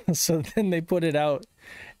it. You know? So then they put it out,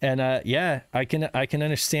 and yeah, I can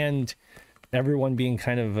understand everyone being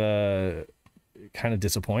kind of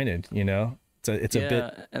disappointed, you know. It's a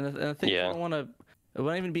bit, and I think I don't want to.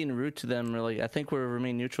 We're not even being rude to them, or like, I think we're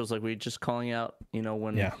remain neutrals. Like, we're just calling out, you know,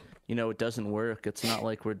 when you know it doesn't work. It's not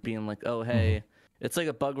like we're being like, oh hey, it's like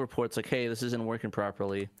a bug report. It's like, hey, this isn't working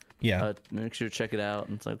properly. Yeah, make sure to check it out.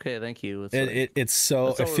 And it's like, okay, thank you. It's so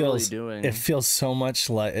it feels really it feels so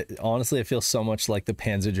much like, honestly, it feels so much like the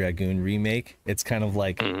Panzer Dragoon remake. It's kind of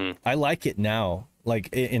like I like it now.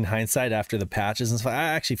 Like in hindsight, after the patches and stuff, I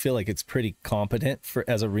actually feel like it's pretty competent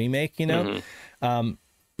as a remake, you know.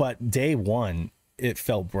 But day one, it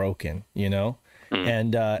felt broken, you know.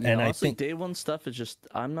 And honestly, I think day one stuff is just,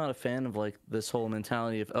 I'm not a fan of like this whole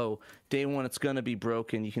mentality of, oh, day one it's gonna be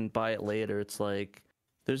broken, you can buy it later. It's like,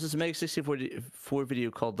 there's this Mega 64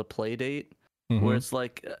 video called The Play Date, where it's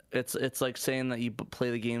like it's like saying that you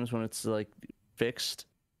play the games when it's like fixed.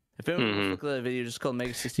 If anyone look at that video, just called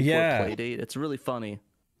Mega 64 Play Date. It's really funny.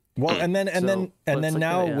 Well, and then like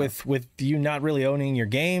now with you not really owning your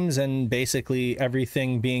games and basically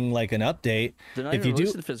everything being like an update, they're not even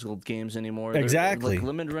releasing physical games anymore. Exactly. Like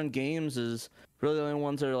limited run games is really the only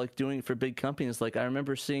ones that are like doing it for big companies. Like I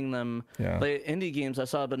remember seeing them like indie games I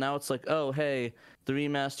saw, but now it's like, oh hey, the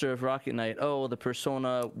remaster of Rocket Knight, oh the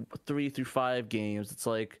Persona 3 through 5 games. It's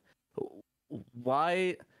like,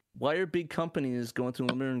 why are big companies going through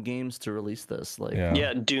limited games to release this? Like,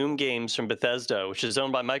 Doom games from Bethesda, which is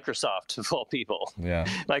owned by Microsoft, of all people. Yeah,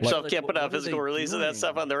 Microsoft can't put out a physical release of that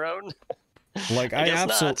stuff on their own. Like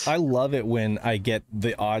I love it when I get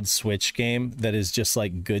the odd Switch game that is just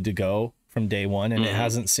like good to go from day one, and it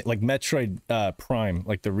hasn't seen, like Metroid Prime,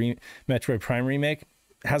 like the Metroid Prime remake.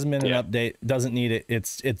 Hasn't been an update, doesn't need it.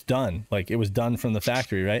 It's done. Like it was done from the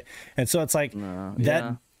factory, right? And so it's like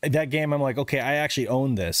that game, I'm like, okay, I actually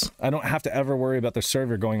own this. I don't have to ever worry about the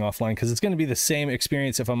server going offline, because it's going to be the same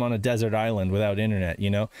experience if I'm on a desert island without internet, you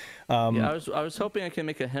know? I was hoping I could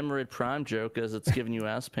make a Hemorrhoid Prime joke as it's giving you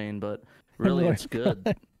ass pain, but really it's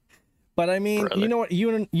good. But I mean, you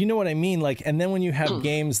know what I mean? Like, and then when you have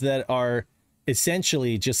games that are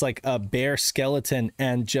essentially just like a bare skeleton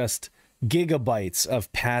and just gigabytes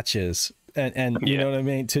of patches, and you know what I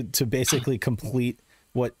mean, to basically complete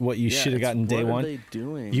what you should have gotten day one. What are they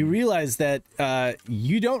doing? You realize that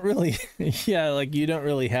you don't really you don't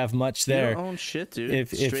really have much there. You don't own shit, dude.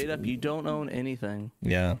 Straight up, you don't own anything.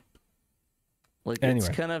 Yeah. Like, it's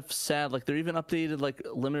kind of sad. Like, they're even updated like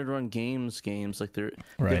limited run games. Like they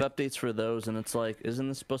have updates for those, and it's like, isn't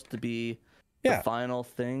this supposed to be the final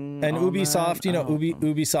thing? And Ubisoft, you know,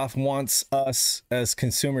 Ubisoft wants us as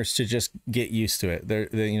consumers to just get used to it.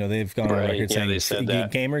 They've gone on record saying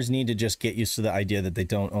gamers need to just get used to the idea that they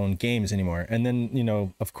don't own games anymore. And then, you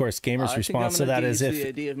know, of course, gamers' response to that is the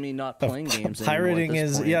idea of me not playing games pirating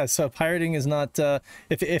anymore so pirating is not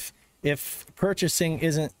if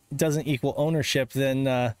purchasing doesn't equal ownership,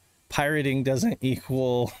 then pirating doesn't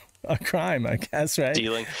equal a crime, I guess, right?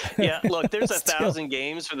 Stealing. Yeah, look, there's 1,000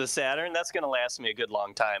 games for the Saturn. That's going to last me a good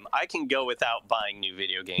long time. I can go without buying new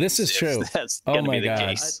video games. This is true. That's going to be the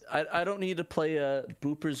case. I don't need to play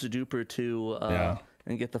Booper Zadooper 2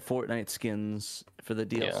 and get the Fortnite skins for the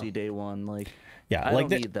DLC day one. Like, I don't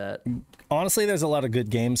need that. Honestly, there's a lot of good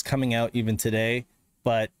games coming out even today,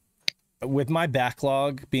 but with my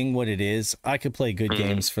backlog being what it is, I could play good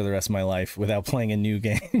games for the rest of my life without playing a new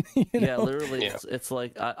game. Yeah, literally, it's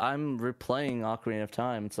like I'm replaying Ocarina of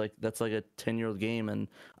Time. It's like that's like a 10-year-old game, and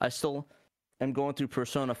I still am going through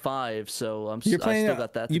Persona 5, so I still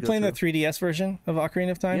got that. You playing the 3DS version of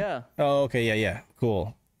Ocarina of Time? Yeah. Oh, okay, yeah,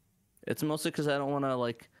 cool. It's mostly because I don't want to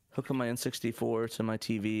like hook up my N64 to my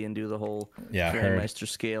TV and do the whole Grandmaster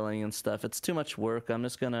scaling and stuff. It's too much work. I'm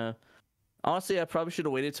just gonna. Honestly, I probably should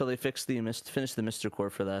have waited till they finish the Mr. Core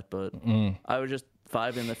for that, but I was just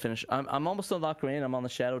vibing the finish. I'm almost done with Ocarina. I'm on the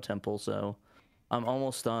Shadow Temple, so I'm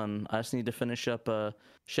almost done. I just need to finish up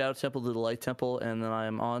Shadow Temple to the Light Temple, and then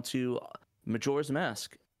I'm on to Majora's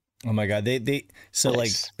Mask. Oh my god, they so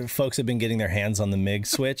nice. Like folks have been getting their hands on the MiG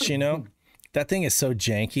Switch, you know? That thing is so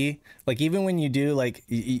janky. Like even when you do like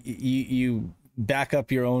you back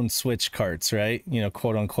up your own Switch carts, right? You know,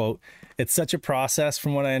 quote unquote. It's such a process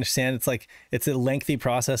from what I understand. It's like it's a lengthy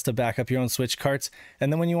process to back up your own Switch carts.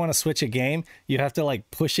 And then when you want to switch a game, you have to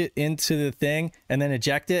like push it into the thing and then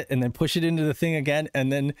eject it and then push it into the thing again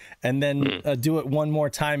and then do it one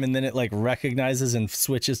more time and then it like recognizes and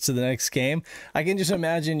switches to the next game. I can just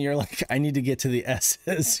imagine you're like, I need to get to the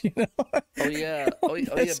S's, you know? Oh yeah. Oh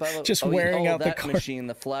yeah. Just wearing out that the machine,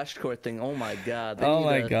 the flash cord thing. Oh my god.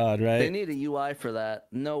 Right? They need a UI for that.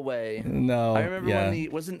 No way. No. I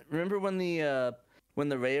remember when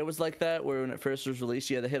the Raya was like that, where when it first was released,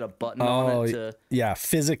 you had to hit a button on it to... Yeah,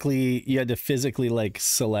 physically, you had to physically, like,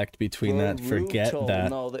 select between that. Forget that.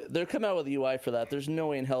 No, they're coming out with a UI for that. There's no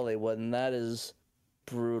way in hell they would, and that is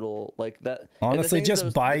brutal. Like, that... Honestly,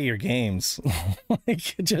 just buy your games.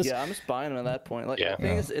 Like, just... Yeah, I'm just buying them at that point. Like, the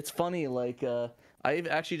thing is, it's funny, like, I've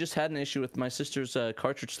actually just had an issue with my sister's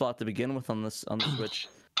cartridge slot to begin with on the Switch.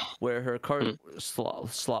 Where her card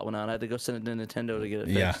slot went out. I had to go send it to Nintendo to get it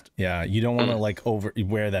fixed. Yeah. You don't want to like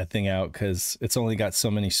wear that thing out because it's only got so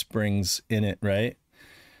many springs in it, right?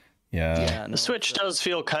 Yeah. The Switch does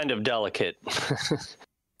feel kind of delicate.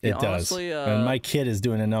 It does. Honestly, and my kid is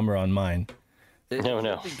doing a number on mine. It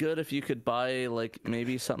would be good if you could buy like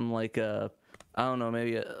maybe something like I don't know,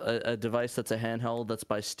 maybe a device that's a handheld that's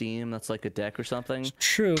by Steam, that's like a deck or something.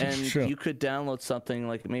 True. You could download something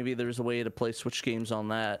like maybe there's a way to play Switch games on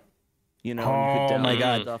that. You know, you could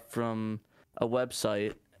download stuff from a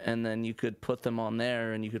website, and then you could put them on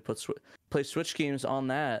there, and you could play Switch games on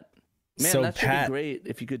that. Man, so that should be great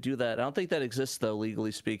if you could do that. I don't think that exists though,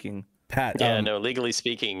 legally speaking. Pat. No, legally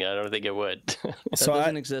speaking, I don't think it would. That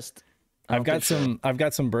doesn't exist. I've got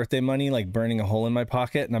some birthday money like burning a hole in my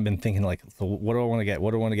pocket, and I've been thinking like, what do I want to get?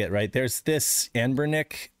 What do I want to get? Right? There's this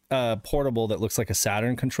Anbernic portable that looks like a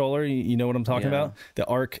Saturn controller. You know what I'm talking about? The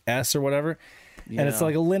Arc S or whatever. Yeah. And it's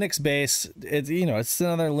like a Linux base. It's it's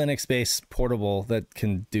another Linux based portable that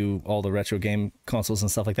can do all the retro game consoles and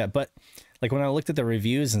stuff like that. But like when I looked at the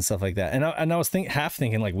reviews and stuff like that, and I was half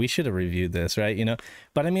thinking like we should have reviewed this, right? You know,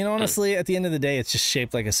 but I mean honestly, at the end of the day, it's just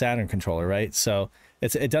shaped like a Saturn controller, right? So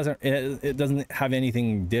it doesn't have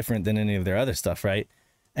anything different than any of their other stuff, right?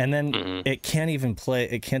 And then it can't even play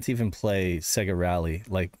Sega Rally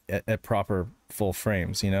like at proper full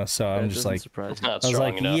frames, you know. So I'm just like, I was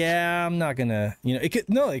like, enough. Yeah, I'm not gonna, you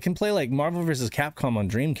know, it can play like Marvel vs. Capcom on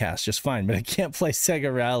Dreamcast just fine, but it can't play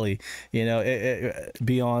Sega Rally, you know, it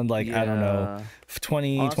beyond like I don't know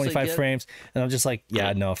 20, honestly, 25 frames, and I'm just like,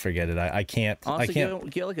 no, forget it. I can't. Honestly, I can't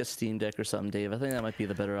get like a Steam Deck or something, Dave. I think that might be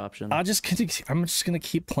the better option. I'm just gonna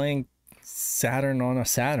keep playing Saturn on a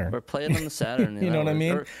Saturn, or play it on the Saturn. You know what I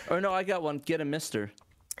mean? Or no, I got one. Get a Mister.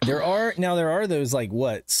 There are those like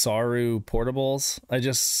Saru portables I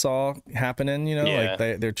just saw happening. You know,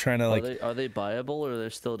 like they're trying to like. Are they buyable or they're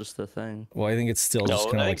still just a thing? Well, I think it's still just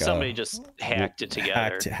kind of like somebody just hacked it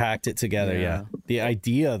together. Hacked it together. Yeah. The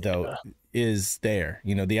idea though is there.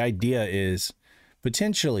 You know, the idea is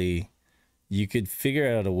potentially you could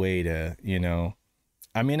figure out a way to, you know,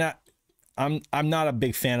 I mean, I'm not a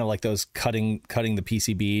big fan of like those cutting the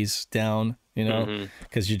PCBs down, you know,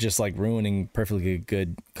 because you're just like ruining perfectly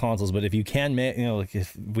good consoles. But if you can, you know, like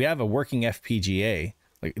if we have a working FPGA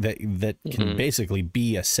like that can basically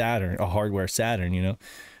be a Saturn, a hardware Saturn, you know,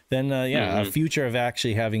 then a future of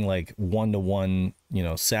actually having like 1-to-1, you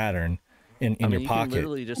know, Saturn in your pocket.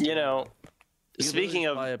 You know, speaking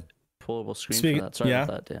of a pullable screen for that. Sorry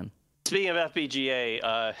about that, Dan. Speaking of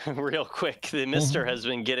FPGA, real quick, the Mister has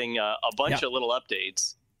been getting a bunch of little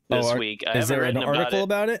updates this week. Is there an article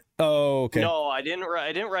about it? Oh, okay. No, I didn't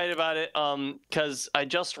write about it because I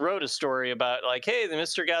just wrote a story about like, hey, the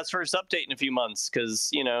Mister got his first update in a few months because,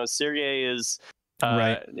 you know, Sergey is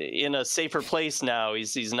in a safer place now.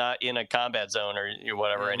 He's not in a combat zone or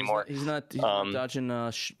whatever anymore. He's not dodging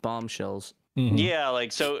bomb shells. Yeah,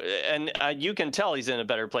 like so, and you can tell he's in a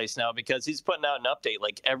better place now because he's putting out an update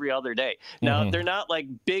like every other day. Now they're not like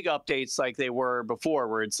big updates like they were before,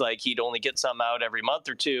 where it's like he'd only get some out every month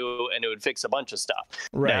or two, and it would fix a bunch of stuff.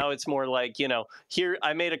 Right. Now it's more like, you know, here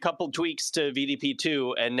I made a couple tweaks to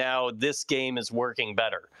VDP2, and now this game is working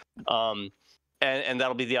better. And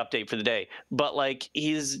that'll be the update for the day. But like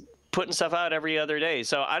he's putting stuff out every other day,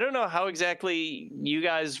 so I don't know how exactly you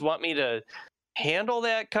guys want me to handle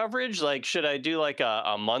that coverage. Like, should I do like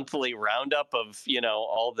a monthly roundup of, you know,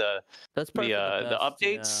 all the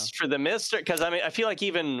updates for the Mist? Because I mean, I feel like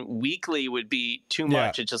even weekly would be too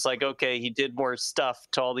much. It's just like, okay, he did more stuff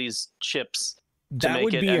to all these chips. That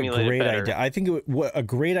would be a great idea. I think a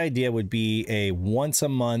great idea would be a once a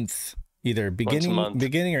month, either beginning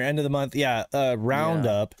or end of the month.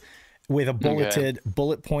 Roundup. With a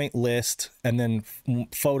bullet point list, and then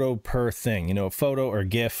photo per thing, you know, photo or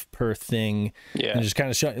GIF per thing, and just kind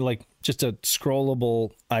of show like just a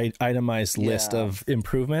scrollable itemized list of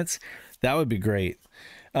improvements. That would be great.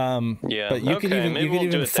 But you could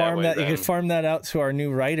even farm that. You could farm that out to our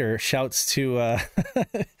new writer. Shouts to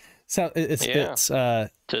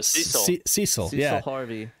to Cecil.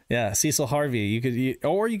 Harvey. Yeah, Cecil Harvey. You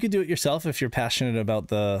could do it yourself if you're passionate about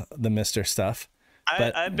the Mister stuff.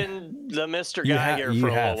 I've been the Mr. guy here for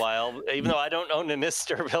a little while, even though I don't own a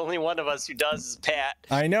Mr. But only one of us who does is Pat.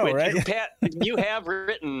 I know, right? Pat, you have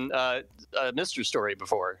written a Mr. story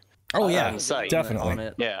before. Oh yeah, on the site.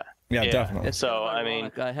 Definitely. Yeah, definitely. So I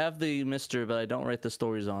mean, I have the Mr., but I don't write the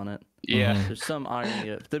stories on it. Yeah, there's some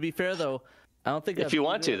irony. To be fair though, I don't think if you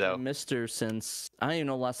want to though, Mr. since I don't even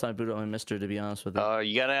know last time I booted on my Mr. To be honest with you.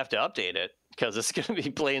 You gotta have to update it because it's gonna be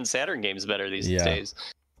playing Saturn games better these days.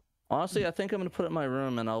 Honestly, I think I'm gonna put it in my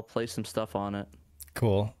room and I'll play some stuff on it.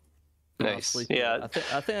 Cool. Nice. Yeah.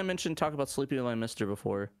 I think I mentioned talk about sleeping with my Mister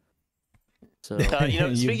before. So you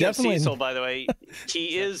know, speaking of Cecil, by the way,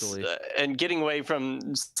 he is and getting away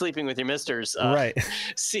from sleeping with your misters. Right.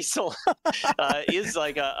 Cecil is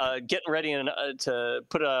like getting ready to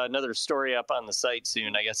put another story up on the site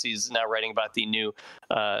soon. I guess he's now writing about the new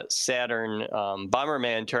Saturn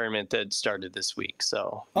Bomberman tournament that started this week.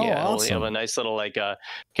 So awesome. We'll have a nice little like.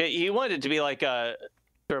 He wanted it to be like a.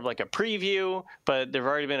 Sort of like a preview, but there've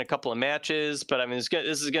already been a couple of matches. But I mean, this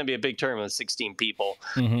is going to be a big tournament with 16 people,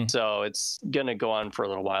 so it's going to go on for a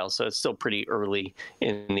little while. So it's still pretty early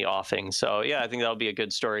in the offing. So yeah, I think that'll be a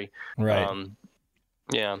good story. Right.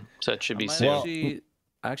 So that should be soon.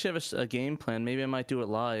 I actually have a game plan. Maybe I might do it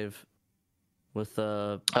live with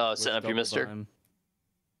setting up your Mister. Playing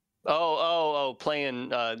in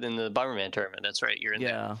the Bomberman tournament. That's right. You're in there.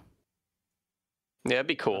 Yeah, that'd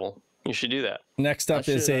be cool. You should do that. Next up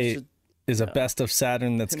is a best of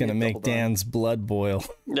Saturn that's going to make Dan's blood boil.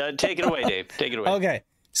 Take it away, Dave. Take it away. Okay.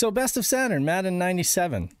 So best of Saturn, Madden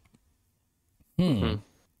 97. Now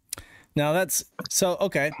that's so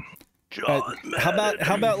okay. How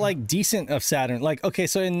about like decent of Saturn? Like okay,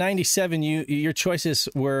 so in 97 your choices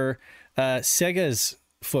were Sega's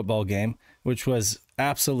football game, which was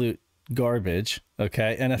absolute garbage.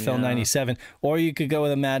 Okay, NFL 97, or you could go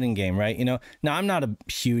with a Madden game, right? You know, now I'm not a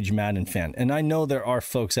huge Madden fan, and I know there are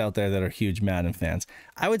folks out there that are huge Madden fans.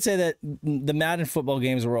 I would say that the Madden football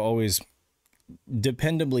games were always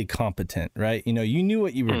dependably competent, right? You know, you knew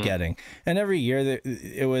what you were getting, and every year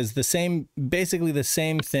it was the same, basically the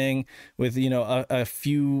same thing with, you know, a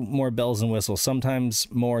few more bells and whistles, sometimes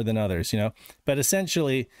more than others, you know, but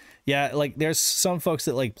essentially, like there's some folks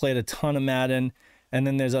that like played a ton of Madden. And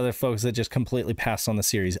then there's other folks that just completely passed on the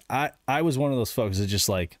series. I was one of those folks that just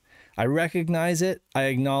like, I recognize it. I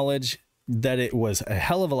acknowledge that it was a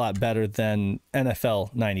hell of a lot better than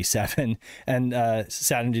NFL 97. And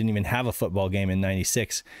Saturn didn't even have a football game in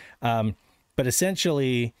 96. But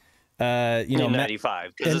essentially, you know,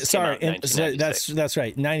 95. That's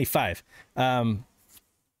right, 95.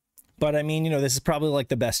 But I mean, you know, this is probably like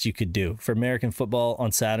the best you could do for American football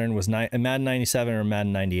on Saturn was Madden 97 or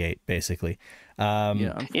Madden 98, basically. You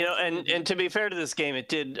know, and to be fair to this game,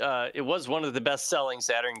 it was one of the best selling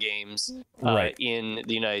Saturn games in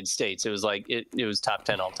the United States. It was like it was top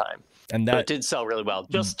 10 all time. And that, so it did sell really well.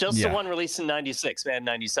 Just the one released in 96, Madden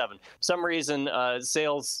 97. For some reason,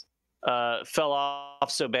 sales fell off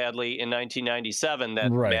so badly in 1997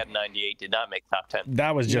 that Madden 98 did not make top 10.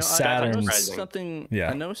 That was just Saturn.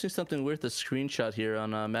 I'm noticing something weird. The screenshot here on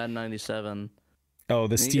Madden 97. Oh,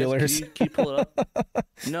 the Steelers. Can you pull it up?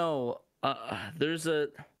 No, there's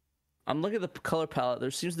I'm looking at the color palette.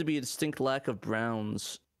 There seems to be a distinct lack of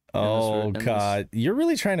browns. Oh God, you're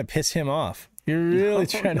really trying to piss him off. You're really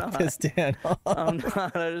trying to piss Dan off. I'm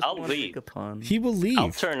not. I just I'll want leave. to take a pun. He will leave.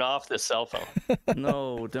 I'll turn off the cell phone.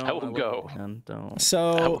 No, don't. I will go. Don't.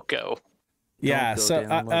 So I will go. Yeah, Don't go, so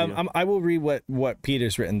Dan, I love you. I will read what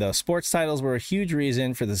Peter's written, though. Sports titles were a huge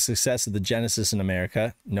reason for the success of the Genesis in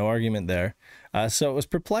America. No argument there. So it was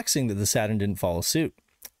perplexing that the Saturn didn't follow suit.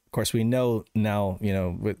 Of course, we know now,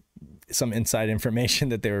 with some inside information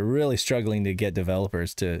that they were really struggling to get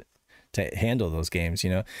developers to handle those games.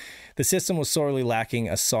 The system was sorely lacking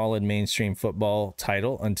a solid mainstream football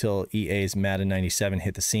title until EA's Madden 97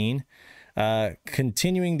 hit the scene.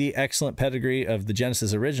 Continuing the excellent pedigree of the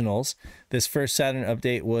Genesis originals, this first Saturn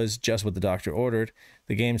update was just what the doctor ordered.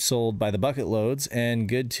 The game sold by the bucket loads, and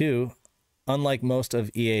good too. Unlike most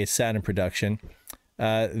of EA's Saturn production,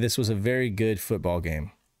 this was a very good football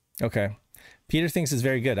game. Okay. Peter thinks it's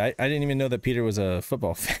very good. I didn't even know that Peter was a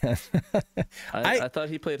football fan. I thought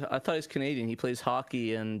he played. I thought he's Canadian. He plays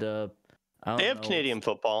hockey, and They have Canadian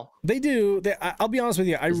football. They do. I'll be honest with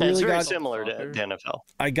you. It's very similar to NFL.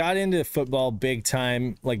 I got into football big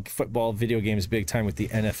time, like football video games big time with the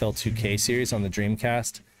NFL 2K series on the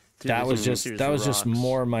Dreamcast. Dude, that was just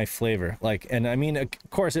more my flavor. And I mean, of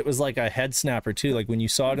course, it was like a head snapper too. Like when you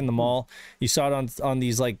saw it in the mall, you saw it on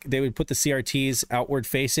these, like, they would put the CRTs outward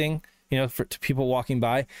facing, to people walking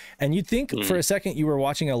by, and you'd think for a second you were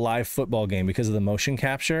watching a live football game because of the motion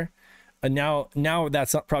capture. And now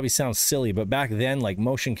that's probably sounds silly, but back then, like,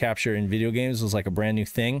 motion capture in video games was like a brand new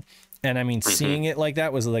thing. And I mean, seeing it like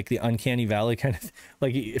that was like the uncanny valley kind of,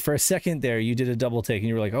 like, for a second there, you did a double take and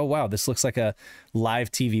you were like, oh wow, this looks like a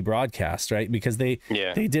live TV broadcast, right? Because they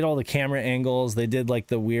did all the camera angles, they did like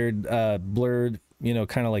the weird blurred,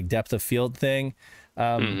 kind of like depth of field thing.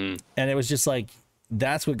 And it was just like,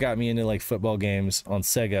 that's what got me into like football games on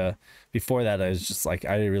Sega. Before that, I was just like,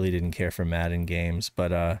 I really didn't care for Madden games,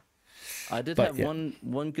 but I did have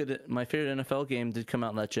one good. My favorite NFL game did come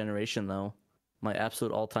out in that generation, though. My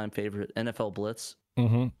absolute all-time favorite, NFL Blitz.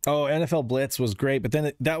 Oh, NFL Blitz was great, but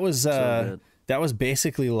then that was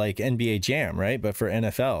basically like NBA Jam, right? But for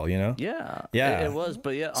NFL, Yeah, it was.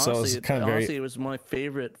 But yeah, honestly, it was my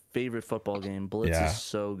favorite football game. Blitz is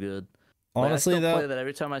so good. Honestly, I still play that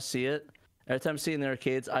every time I see it. Every time I see it in the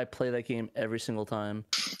arcades, I play that game every single time.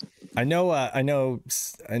 I know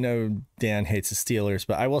Dan hates the Steelers,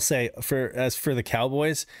 but I will say as for the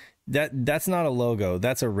Cowboys, that's not a logo.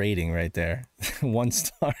 That's a rating right there. 1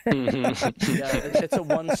 star. Yeah, it's a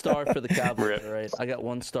 1 star for the Cowboys, right? I got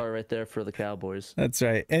 1 star right there for the Cowboys. That's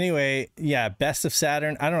right. Anyway, yeah, best of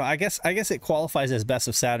Saturn. I don't know. I guess it qualifies as best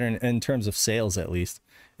of Saturn in terms of sales, at least.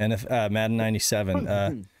 And if Madden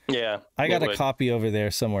 97. Yeah, I got a copy over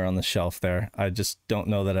there somewhere on the shelf there. I just don't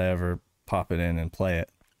know that I ever pop it in and play it.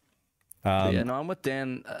 I'm with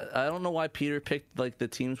Dan. I don't know why Peter picked like the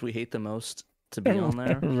teams we hate the most to be on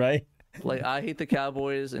there. Right. Like, I hate the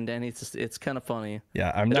Cowboys and Dan hates it's kind of funny.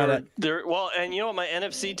 Yeah, I'm not. Well, and you know what my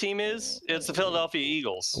NFC team is? It's the Philadelphia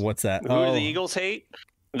Eagles. What's that? Who do the Eagles hate?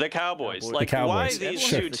 The Cowboys. Like, the Cowboys. Why these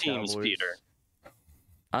two teams, Peter?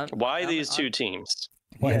 Why these two teams?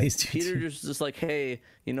 Why these two Peter teams? just like, hey,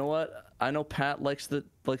 you know what? I know Pat likes the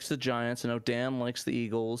Giants. I know Dan likes the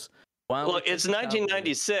Eagles. Look, it's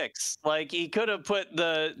 1996. Like, he could have put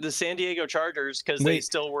the San Diego Chargers, because they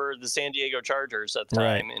still were the San Diego Chargers at the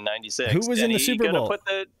time in 96. Who was in the Super Bowl? Put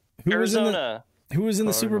the Who Arizona. Who was in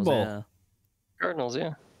the Super Bowl? Yeah. Cardinals,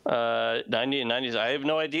 yeah. 90s. I have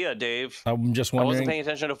no idea, Dave. I'm just wondering. I wasn't paying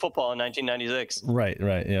attention to football in 1996. Right.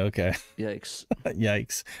 Yeah, okay. Yikes.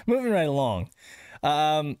 Yikes. Moving right along.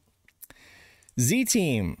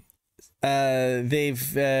 Z-Team.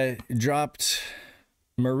 They've dropped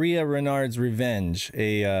Maria Renard's Revenge,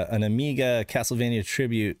 an Amiga Castlevania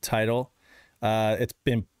tribute title.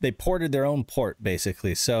 They ported their own port,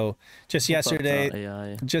 basically. So just yesterday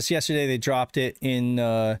they dropped it in.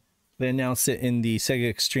 They announced it in the Sega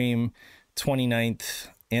Extreme 29th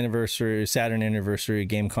anniversary Saturn anniversary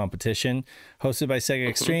game competition, hosted by Sega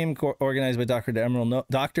Extreme, organized by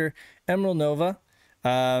Dr. Emerald Nova.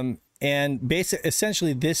 And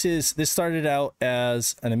essentially, this started out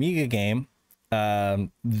as an Amiga game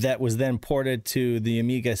that was then ported to the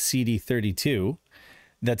Amiga CD32.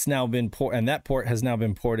 That's now been and that port has now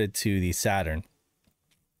been ported to the Saturn.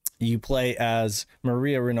 You play as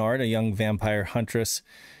Maria Renard, a young vampire huntress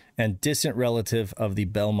and distant relative of the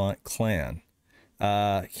Belmont clan.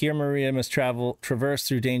 Here, Maria must traverse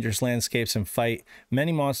through dangerous landscapes and fight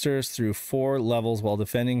many monsters through 4 levels while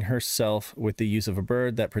defending herself with the use of a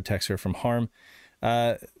bird that protects her from harm.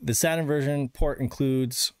 The Saturn version port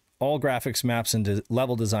includes all graphics, maps, and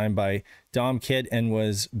level design by Dom Kid and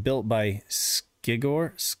was built by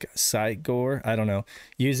Skigor, I don't know,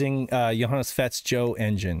 using Johannes Fett's Joe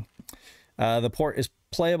engine. The port is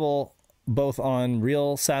playable both on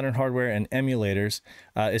real Saturn hardware and emulators.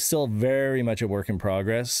 It's still very much a work in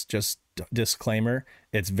progress, just disclaimer,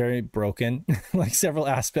 it's very broken. Like several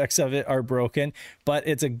aspects of it are broken, but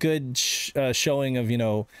it's a good showing of,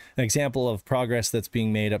 an example of progress that's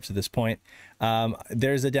being made up to this point.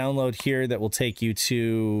 There's a download here that will take you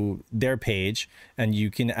to their page, and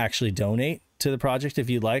you can actually donate to the project if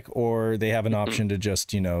you'd like, or they have an option to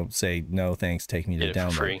just say no thanks, take me to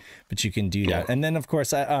download. Free. But you can do that. And then of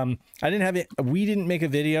course I didn't have it. We didn't make a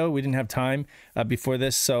video. We didn't have time before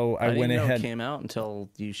this, so I went ahead. It came out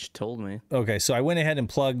until you told me. Okay, so I went ahead and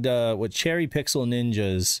plugged what Cherry Pixel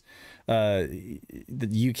Ninjas,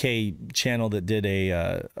 the UK channel that did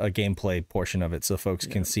a gameplay portion of it, so folks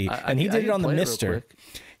can see. And he did it on the Mister.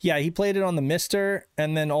 Yeah, he played it on the Mister,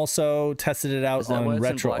 and then also tested it out on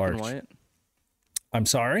RetroArch. I'm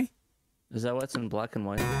sorry? Is that what's in black and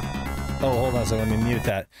white? Oh, hold on a second. Let me mute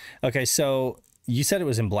that. Okay, so you said it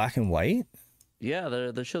was in black and white? Yeah,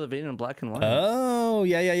 they show the video in black and white. Oh,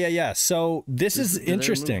 yeah. So this is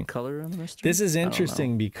interesting. Color in the this is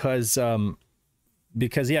interesting because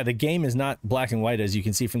the game is not black and white, as you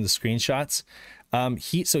can see from the screenshots.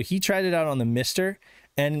 He tried it out on the Mister,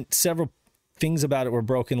 and several things about it were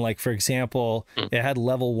broken. Like, for example, it had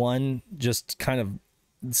level 1 just kind of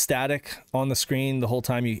static on the screen the whole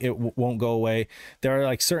time. It won't go away. There are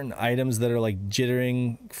like certain items that are like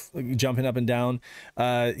jittering, jumping up and down.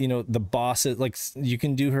 The boss is like, you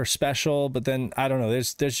can do her special, but then I don't know,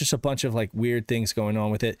 there's just a bunch of like weird things going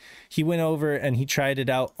on with it. He went over and he tried it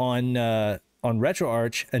out on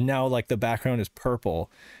RetroArch, and now like the background is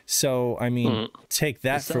purple. So I mean, take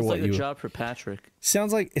that for what a job for Patrick.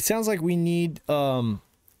 Sounds like we need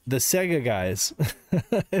the Sega guys,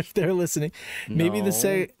 if they're listening, maybe the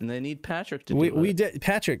Sega. And they need Patrick to do it. We did.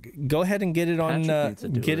 Patrick, go ahead and get it on.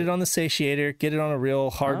 Get it on the satiator. Get it on a real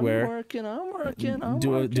hardware. I'm working.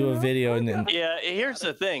 Do a video and then. Yeah, here's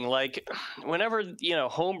the thing. Like, whenever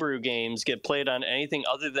homebrew games get played on anything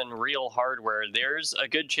other than real hardware, there's a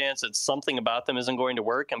good chance that something about them isn't going to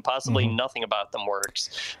work, and possibly nothing about them works.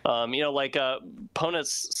 Like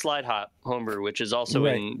Ponet's Slide Hop Homebrew, which is also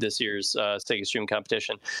in this year's Sega Stream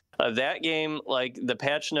competition. That game, like the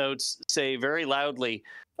patch notes say very loudly,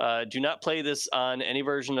 do not play this on any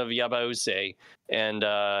version of Yabause, and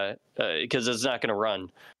because it's not going to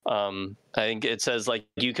run. I think it says like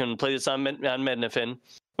you can play this on Mednafin,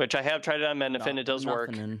 which I have tried it on Mednafin. It does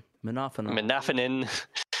work. Mednafin.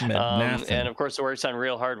 And of course it works on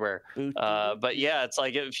real hardware. But yeah, it's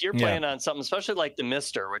like if you're playing on something, especially like the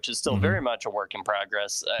Mister, which is still very much a work in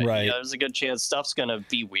progress, there's a good chance stuff's going to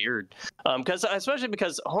be weird. Especially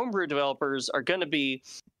because homebrew developers are going to be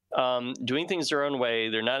doing things their own way.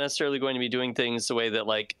 They're not necessarily going to be doing things the way that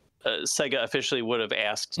like Sega officially would have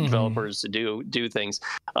asked developers to do things.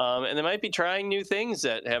 And they might be trying new things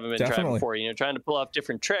that haven't been tried before, trying to pull off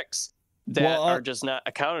different tricks that are just not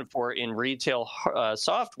accounted for in retail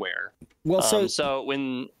software. So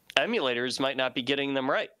when emulators might not be getting them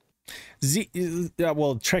right.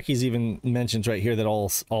 Trekkies even mentions right here that all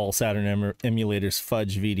Saturn emulators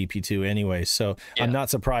fudge VDP2 anyway, so I'm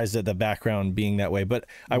not surprised at the background being that way. But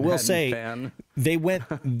I will say they went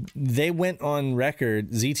on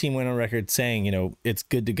record. Z-Team went on record saying it's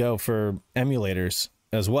good to go for emulators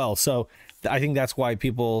as well. So I think that's why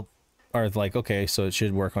people are like, okay, so it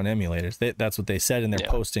should work on emulators. That's what they said in their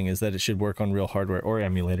posting, is that it should work on real hardware or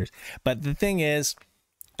emulators. But the thing is,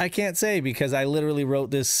 I can't say, because I literally wrote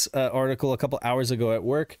this article a couple hours ago at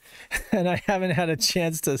work, and I haven't had a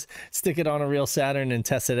chance to stick it on a real Saturn and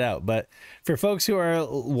test it out. But for folks who are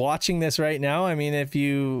watching this right now, I mean, if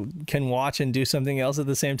you can watch and do something else at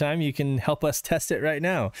the same time, you can help us test it right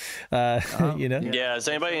now. Yeah, has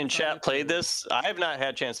anybody in chat played this? I have not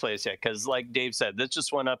had a chance to play this yet, because like Dave said, this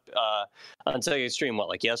just went up on Sega Stream,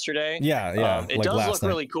 like yesterday? Yeah. It does look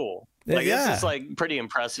really cool. Like this is like pretty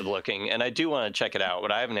impressive looking, and I do want to check it out,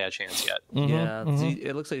 but I haven't had a chance yet.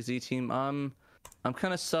 It looks like Z-Team. I'm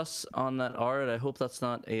kind of sus on that art. I hope that's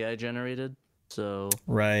not AI generated. So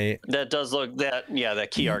that does look that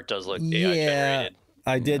key art does look AI generated.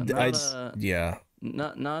 I did.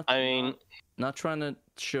 Not trying to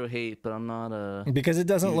show hate, but I'm not because it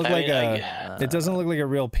doesn't look it doesn't look like a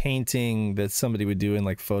real painting that somebody would do in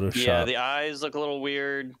like Photoshop. Yeah, the eyes look a little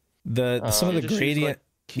weird. Some of the gradient.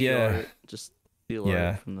 Just feel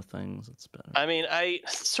art from the things. It's better. I mean, I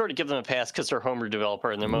sort of give them a pass because they're a homebrew developer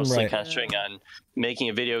and they're mostly concentrating on making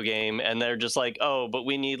a video game, and they're just like, oh, but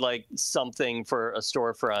we need like something for a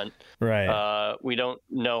storefront. We don't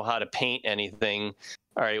know how to paint anything.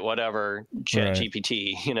 All right, whatever, Chat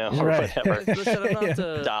GPT, or whatever.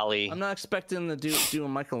 Listen, Dolly. I'm not expecting to do a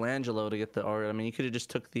Michelangelo to get the art. I mean, you could have just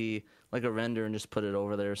took a render and just put it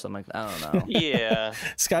over there or something like that. I don't know. Yeah.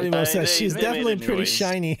 Scotty Mo says she's definitely pretty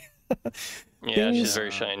shiny. Yeah, she's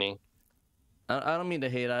very shiny. I don't mean to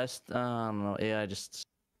hate. I don't know. AI just.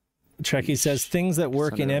 Trekkie says things that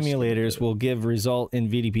work in emulators will give result in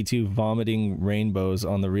VDP2 vomiting rainbows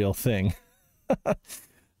on the real thing.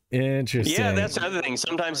 Interesting. Yeah, that's another thing.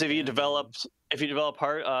 Sometimes if you develop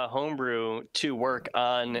Homebrew to work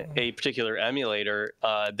on a particular emulator,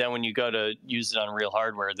 then when you go to use it on real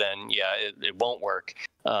hardware, then yeah, it won't work.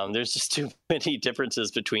 There's just too many differences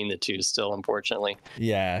between the two still, unfortunately.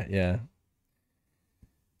 Yeah.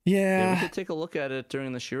 We could take a look at it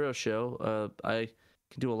during the Shiro show. I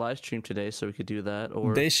could do a live stream today, so we could do that.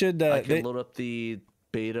 Or they should. I could load up the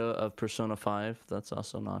beta of Persona 5. That's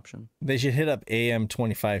also an option. They should hit up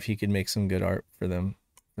AM25. He could make some good art for them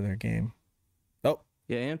for their game. Oh,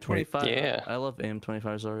 yeah, AM25. Yeah, I love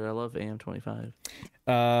AM25. Sorry, I love AM25.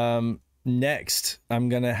 Next, I'm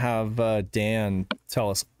gonna have Dan tell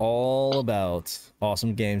us all about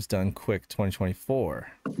Awesome Games Done Quick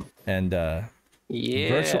 2024 and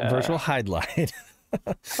virtual highlight.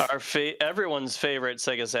 Everyone's favorite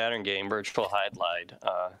Sega Saturn game, Virtual Highlight,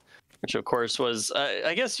 which of course was,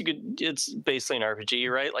 I guess it's basically an RPG,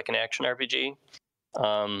 right? Like an action RPG.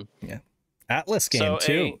 Yeah, Atlas game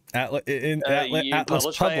too. Atlas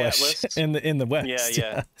published in the West.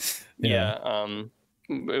 Yeah.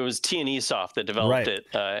 It was T&E Soft that developed it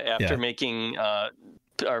after making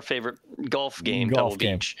our favorite golf game, Pebble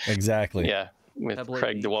Beach. Exactly. Yeah. With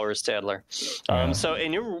Craig the Walrus Stadler. So a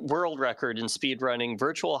new world record in speedrunning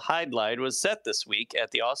Virtual Highlight was set this week at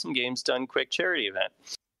the Awesome Games Done Quick charity event.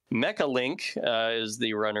 Mecha Link is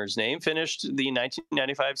the runner's name, finished the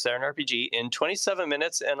 1995 Saturn RPG in 27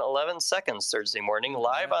 minutes and 11 seconds Thursday morning,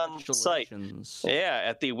 live on site. Yeah,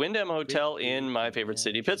 at the Wyndham Hotel in my favorite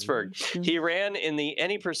city, Pittsburgh. He ran in the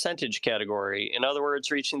any percentage category. In other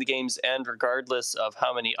words, reaching the game's end regardless of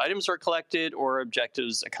how many items were collected or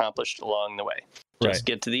objectives accomplished along the way. Just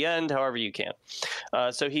get to the end however you can.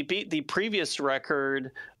 So he beat the previous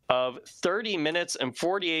record of 30 minutes and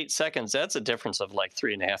 48 seconds. That's a difference of like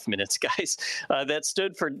 3.5 minutes, guys. That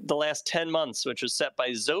stood for the last 10 months, which was set by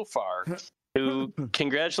Zofar, who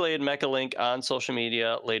congratulated Mechalink on social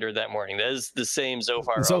media later that morning. That is the same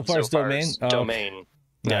Zofar's domain.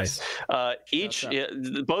 Nice. Yes.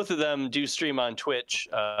 Both of them do stream on Twitch,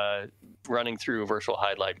 running through Virtual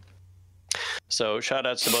Highlight. So shout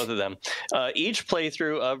outs to both of them. Each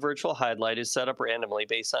playthrough of Virtual Highlight is set up randomly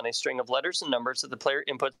based on a string of letters and numbers that the player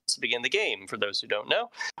inputs to begin the game, for those who don't know,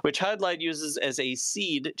 which Highlight uses as a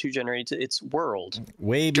seed to generate its world.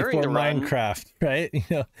 Way before Minecraft, right?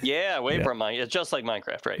 Yeah, way before Minecraft. It's just like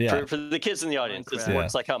Minecraft, right? Yeah. For the kids in the audience, it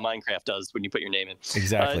works like how Minecraft does when you put your name in.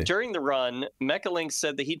 Exactly. During the run, Mechalink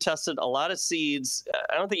said that he tested a lot of seeds.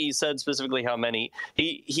 I don't think he said specifically how many.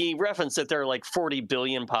 He referenced that there are like 40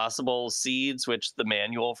 billion possible seeds, which the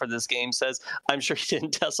manual for this game says. I'm sure he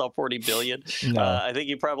didn't test all 40 billion. No. I think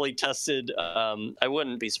he probably tested, I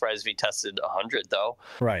wouldn't be surprised if he tested 100 though.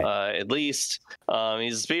 Right. At least.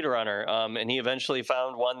 He's a speedrunner, and he eventually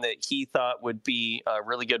found one that he thought would be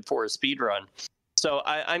really good for a speedrun. So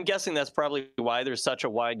I'm guessing that's probably why there's such a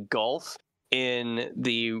wide gulf in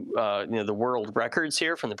the the world records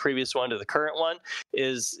here from the previous one to the current one.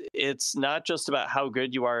 Is it's not just about how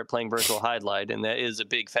good you are at playing Virtual Highlight, and that is a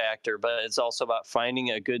big factor, but it's also about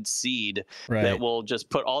finding a good seed that will just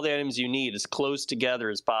put all the items you need as close together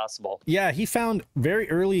as possible. Yeah, he found very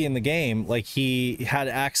early in the game, like he had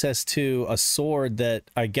access to a sword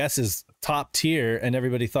that I guess is top tier, and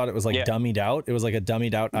everybody thought it was like dummied out. It was like a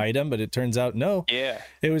dummied out item, but it turns out no. Yeah,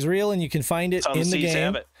 it was real, and you can find it in the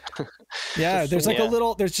game. Yeah, there's like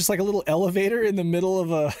there's just like a little elevator in the middle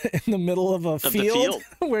of a field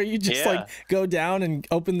where you just like go down and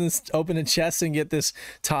open a chest and get this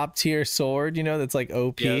top tier sword, that's like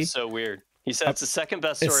OP. Yeah, it's so weird. He said it's the second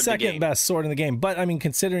best sword in the game. Second best sword in the game. But I mean,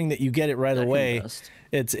 considering that you get it right away,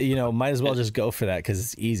 it's might as well just go for that because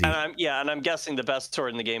it's easy. And I'm guessing the best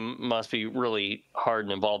sword in the game must be really hard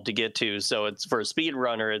and involved to get to. So it's for a speed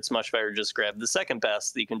runner, it's much better to just grab the second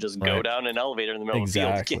best that you can just go down an elevator in the middle of the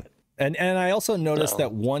field to get. And I also noticed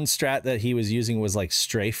that one strat that he was using was like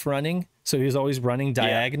strafe running. So he was always running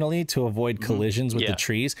diagonally to avoid collisions with the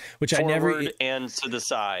trees, which forward and to the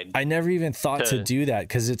side. I never even thought to do that,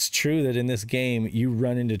 because it's true that in this game you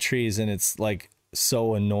run into trees and it's like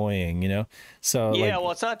so annoying, So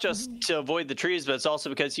well, it's not just to avoid the trees, but it's also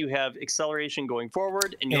because you have acceleration going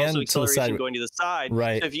forward and you also acceleration going to the side.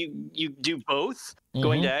 Right. So if you do both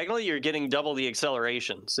going diagonally, you're getting double the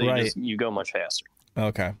acceleration. So you go much faster.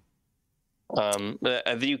 Okay.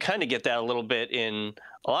 You kind of get that a little bit in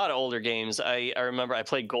a lot of older games. I remember I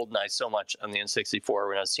played GoldenEye so much on the N64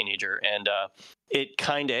 when I was a teenager, and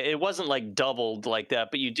it wasn't like doubled like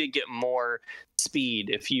that, but you did get more speed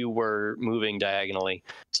if you were moving diagonally.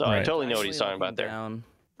 So I totally know what he's talking about there. Down.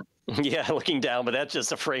 Yeah, looking down, but that's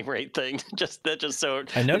just a frame rate thing. So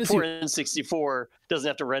I noticed the poor N64 doesn't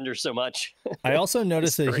have to render so much. I also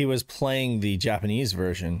noticed that he was playing the Japanese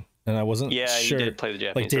version, and I wasn't sure. He did play the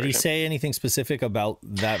Japanese did version. he say anything specific about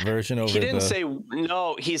that version over He didn't say,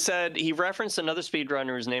 no, he said, he referenced another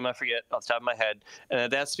speedrunner whose name I forget off the top of my head,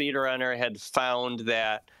 and that speedrunner had found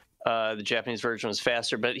that the Japanese version was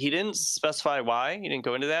faster, but he didn't specify why. He didn't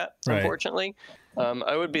go into that, unfortunately. I'd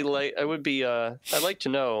like to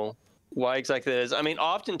know why exactly that is. I mean,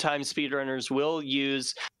 oftentimes speedrunners will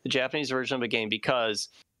use the Japanese version of a game because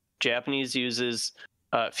Japanese uses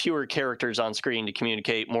fewer characters on screen to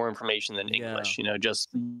communicate more information than English, just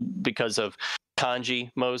because of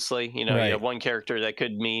kanji mostly. You have one character that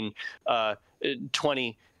could mean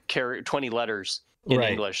 20 letters in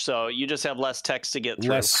English. So you just have less text to get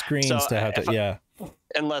through. Less screens to have to,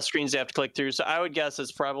 and less screens to have to click through. So I would guess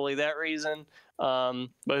it's probably that reason. But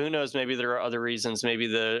who knows? Maybe there are other reasons. Maybe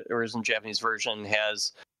the original Japanese version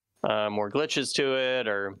has more glitches to it,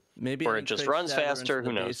 or it just runs faster.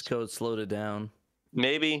 Who knows? Base code slowed it down.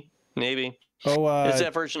 Maybe. Oh, is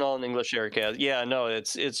that version all in English, Eric? Yeah, no,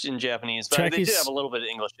 it's in Japanese, but they did have a little bit of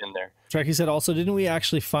English in there. Trekkie said also, didn't we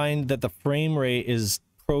actually find that the frame rate is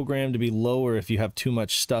programmed to be lower if you have too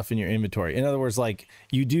much stuff in your inventory? In other words, like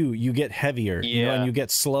you get heavier, and you get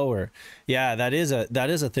slower. Yeah, that is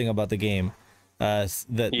a thing about the game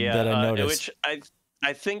that I noticed. Which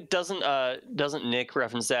I think doesn't Nick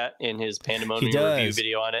reference that in his Pandemonium review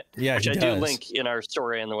video on it? Yeah, which I do link in our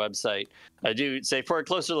story on the website. I do say, for a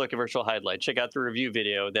closer look at Virtual Highlight, check out the review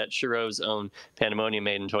video that Shiro's own Pandemonium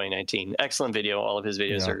made in 2019. Excellent video. All of his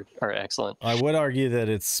videos are excellent. I would argue that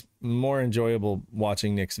it's more enjoyable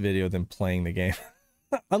watching Nick's video than playing the game.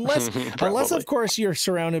 unless of course you're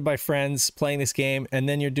surrounded by friends playing this game, and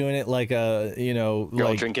then you're doing it like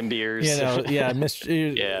like drinking beers,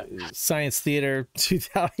 Science Theater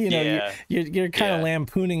 2000. You're kind of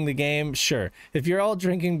lampooning the game. Sure, if you're all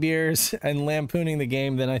drinking beers and lampooning the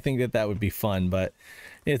game, then I think that would be fun. But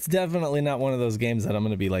it's definitely not one of those games that I'm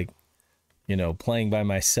going to be like, playing by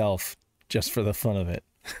myself just for the fun of it.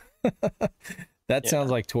 That sounds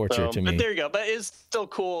like torture to me. But there you go. But it's still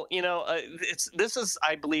cool. This is,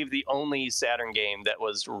 I believe, the only Saturn game that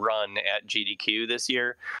was run at GDQ this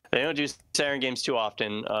year. They don't do Saturn games too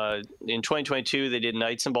often. In 2022, they did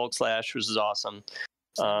Knights and Bulk Slash, which is awesome.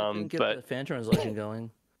 But the fan translation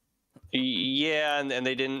going. Yeah, and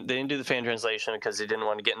they didn't do the fan translation because they didn't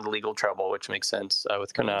want to get into legal trouble, which makes sense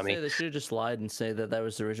with Konami. They should have just lied and say that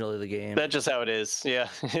was originally the game. That's just how it is. Yeah,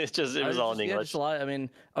 it was all in English. Just lie. I mean,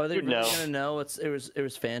 are they really gonna know it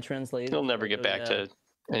was fan translated? They'll never get back to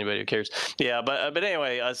anybody who cares. Yeah, but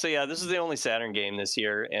anyway, this is the only Saturn game this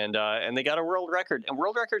year, and they got a world record. And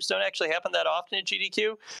world records don't actually happen that often at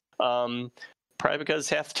GDQ. Probably because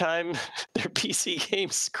half the time their PC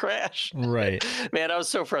games crash. Right. Man, I was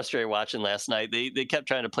so frustrated watching last night. They kept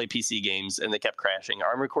trying to play PC games and they kept crashing.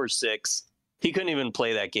 Armored Core 6, he couldn't even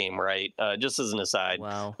play that game right. Just as an aside.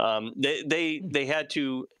 Wow. They had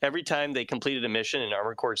to, every time they completed a mission in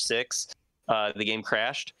Armored Core 6, the game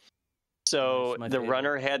crashed. So the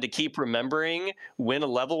runner had to keep remembering when a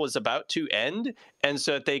level was about to end, and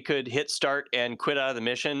so that they could hit start and quit out of the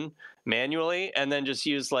mission manually, and then just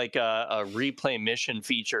use like a replay mission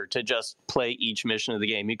feature to just play each mission of the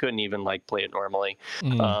game. You couldn't even like play it normally.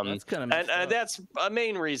 That's kind of and that's a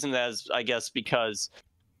main reason, that is, I guess, because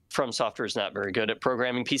From Software is not very good at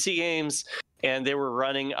programming PC games, and they were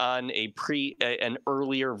running on an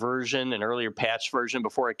earlier version, an earlier patch version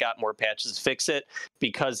before it got more patches to fix it,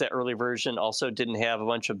 because that early version also didn't have a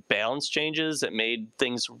bunch of balance changes that made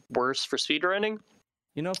things worse for speedrunning.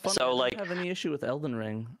 So I don't have any issue with Elden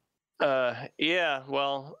Ring. Yeah,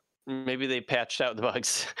 well, maybe they patched out the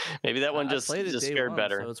bugs. Maybe that one just fared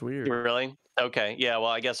better. So it's weird. Really? Okay. Yeah, well,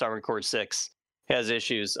 I guess Armored Core 6 has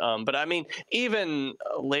issues. But I mean, even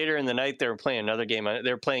later in the night, they were playing another game.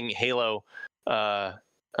 They were playing Halo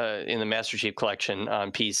in the Master Chief Collection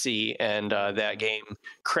on PC, and that game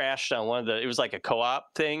crashed on it was like a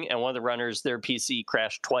co-op thing, and one of the runners, their PC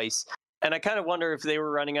crashed twice. And I kind of wonder if they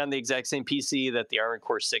were running on the exact same PC that the Armored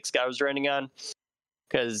Core 6 guy was running on,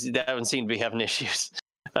 because that one seemed to be having issues.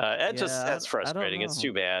 That's frustrating. It's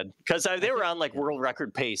too bad, because they were on like world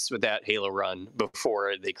record pace with that Halo run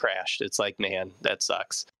before they crashed. It's like, man, that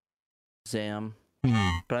sucks. Zam.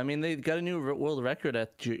 But I mean, they got a new world record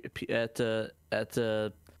at AGDQ,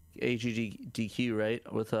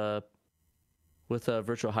 right? With with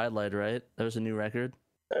Virtual Highlight, right? That was a new record.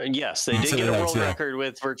 Yes, they did get a world record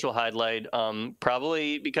with Virtual Highlight,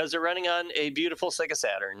 probably because they're running on a beautiful Sega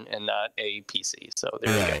Saturn and not a PC. So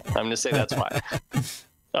there you go. I'm going to say that's why.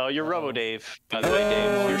 Oh, you're Robo Dave. By the way,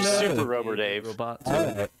 Dave, you're super Robo Dave. Robot.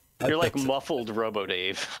 You're like muffled Robo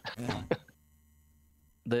Dave.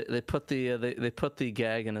 They put the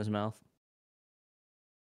gag in his mouth.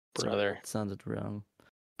 Brother, it sounded wrong.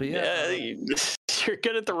 But yeah, you're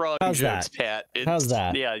good at the wrong jokes, Pat. How's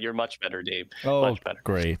that? Yeah, you're much better, Dave. Oh, much better.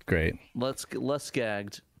 Great. less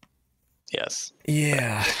gagged. Yes.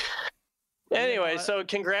 Yeah. Anyway, so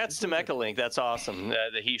congrats to MechaLink. That's awesome.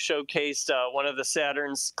 That he showcased one of the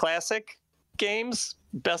Saturn's classic games,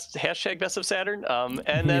 best of Saturn,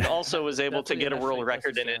 and then also was able to get a world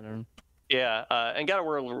record in it. Yeah, and got a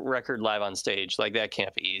world record live on stage. Like, that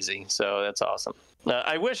can't be easy. So that's awesome.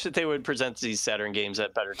 I wish that they would present these Saturn games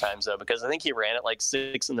at better times, though, because I think he ran at like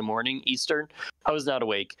 6 a.m. Eastern. I was not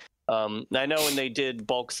awake. I know when they did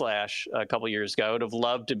Bulk Slash a couple years ago, I would have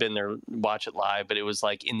loved to have been there, watch it live, but it was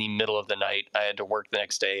like in the middle of the night. I had to work the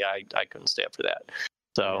next day. I couldn't stay up for that.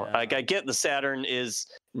 So I get the Saturn is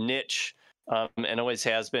niche, and always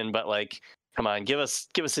has been, but like, come on, give us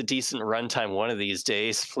a decent runtime one of these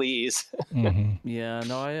days, please. Mm-hmm. Yeah,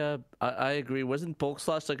 no, I agree. Wasn't Bulk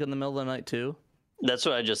Slash like in the middle of the night too? That's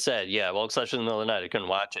what I just said. Yeah, Bulk Slash in the middle of the night. I couldn't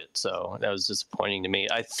watch it, so that was disappointing to me.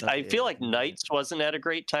 I feel like Nights wasn't at a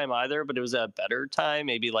great time either, but it was at a better time,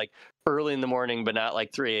 maybe like early in the morning, but not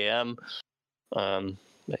like 3 a.m.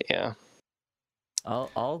 But yeah.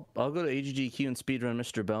 I'll go to AGDQ and speedrun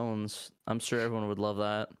Mr. Bones. I'm sure everyone would love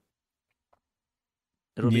that.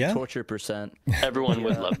 It'll be torture percent. Everyone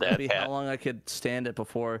would love that. How long I could stand it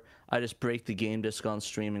before I just break the game disc on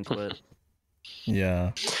stream and quit.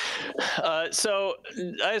 Yeah. So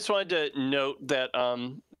I just wanted to note that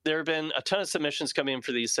there have been a ton of submissions coming in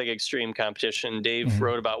for the Sega Extreme competition. Dave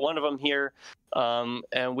wrote about one of them here,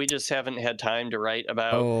 and we just haven't had time to write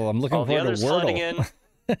about I'm looking all the forward others to Wordle. flooding in.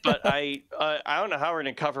 But I don't know how we're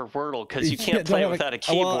going to cover Wordle, because you can't play it without a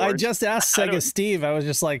keyboard. Well, I just asked Sega Steve. I was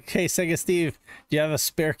just like, hey, Sega Steve, do you have a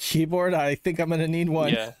spare keyboard? I think I'm going to need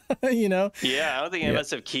one. Yeah. You know? Yeah, I don't think any of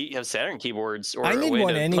us have Saturn keyboards. Or I need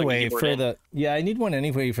one anyway for in. I need one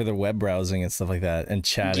anyway for the web browsing and stuff like that and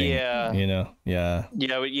chatting. Yeah. You know? Yeah.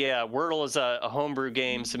 Yeah. Wordle is a homebrew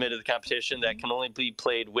game submitted to the competition that can only be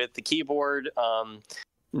played with the keyboard.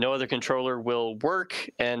 No other controller will work,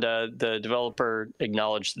 and the developer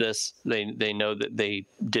acknowledged this. They know that they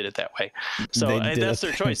did it that way. So that's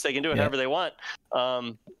their choice. They can do it however they want.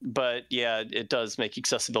 But yeah, it does make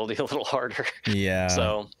accessibility a little harder. Yeah.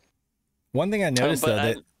 So one thing I noticed though,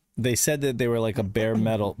 that they said that they were like a bare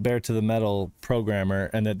to the metal programmer,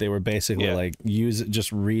 and that they were basically like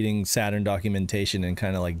just reading Saturn documentation and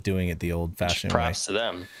kind of like doing it the old fashioned way. Props to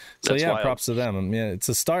them. So yeah, props to them. Yeah, it's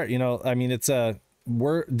a start. You know, I mean, it's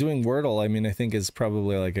doing Wordle, I mean, I think is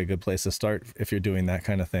probably like a good place to start if you're doing that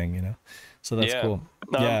kind of thing, you know? So that's cool.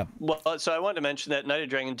 Well, so I wanted to mention that Night of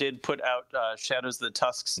Dragon did put out Shadows of the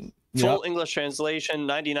Tusk's full English translation,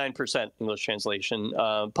 99% English translation,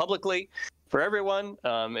 publicly for everyone.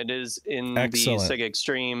 It is in the Sega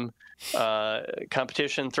Extreme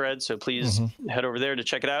competition thread, so please head over there to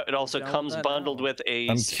check it out. It also comes bundled with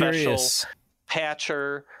a special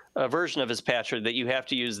patcher, a version of his patcher that you have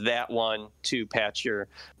to use that one to patch your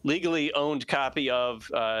legally owned copy of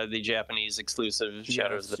the Japanese exclusive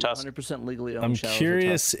Shadows of the Tusk. 100% legally owned. I'm Shadows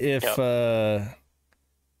curious if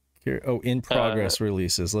in progress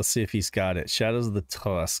releases. Let's see if he's got it. Shadows of the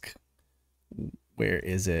Tusk. Where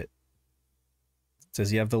is it? Does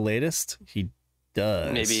he have the latest? He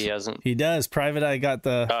does. Maybe he hasn't. He does. Private Eye got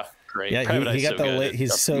the. Great. Yeah, he got the.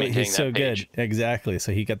 He's so good. Exactly.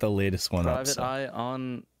 So he got the latest one.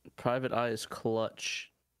 Private Eye is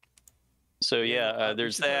clutch. So yeah,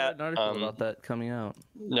 there's that. An article about that coming out.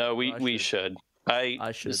 No, we should.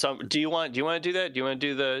 I should. Do you want to do that? Do you want to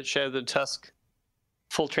do the Shadow of the Tusk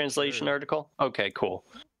full translation article? Okay, cool.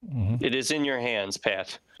 It is in your hands,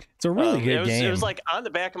 Pat. It's a really good game. It was like on the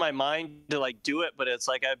back of my mind to like do it, but it's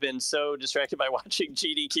like I've been so distracted by watching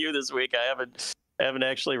GDQ this week. I haven't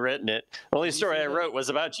actually written it. The only story I wrote was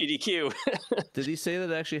about GDQ. Did he say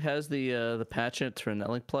that it actually has the patch it for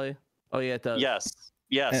Netlink play? Oh yeah, it does. Yes.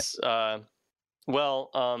 Yeah. So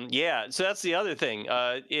that's the other thing.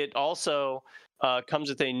 It also comes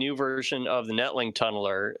with a new version of the Netlink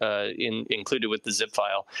tunneler included with the zip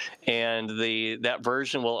file, and that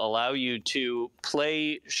version will allow you to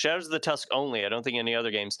play Shadows of the Tusk only. I don't think any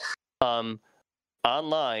other games.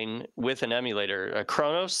 Online with an emulator,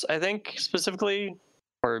 Chronos, I think specifically,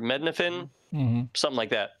 or Mednafin, something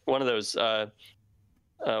like that. One of those.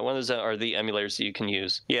 one of those are the emulators that you can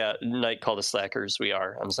use. Yeah, Night called us slackers. We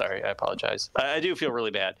are. I'm sorry. I apologize. I do feel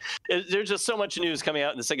really bad. There's just so much news coming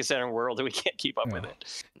out in the Sega Saturn world that we can't keep up with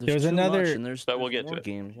it. There's another, but we'll get to it.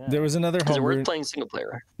 Games, yeah. There was another Is it homebrew. worth playing single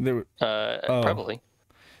player? Probably.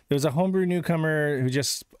 There was a homebrew newcomer who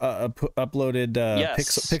just uploaded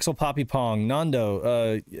Pixel Poppy Pong,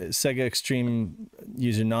 Nando, Sega Extreme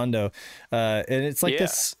user Nando, and it's like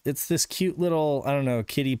this cute little, I don't know,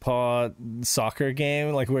 kitty paw soccer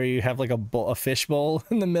game, like where you have like a fish bowl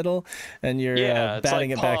in the middle, and you're batting like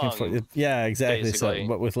it back and forth. Yeah, exactly. So,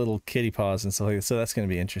 but with little kitty paws and stuff like that. So that's going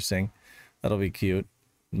to be interesting. That'll be cute.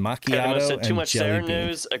 Macchiato and too much jelly Saturn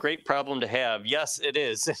news, a great problem to have. Yes, it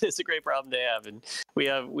is. It's a great problem to have, and we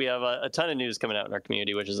have a ton of news coming out in our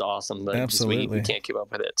community, which is awesome. But absolutely, we can't keep up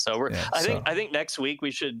with it. So I think next week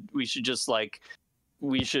we should just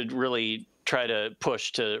we should really try to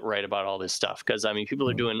push to write about all this stuff, because I mean people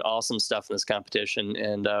are doing awesome stuff in this competition,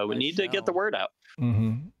 and we need to get the word out.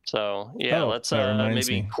 Mm-hmm. So let's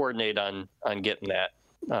maybe coordinate on getting that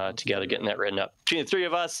together, getting that written up between the three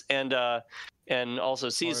of us, and also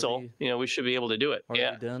Cecil, we should be able to do it.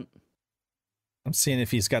 Done. I'm seeing if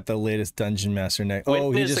he's got the latest Dungeon Master next.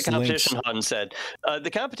 He just the competition. Hutton said the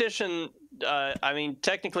competition. I mean,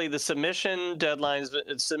 technically, the submission's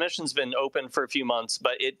been open for a few months,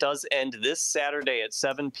 but it does end this Saturday at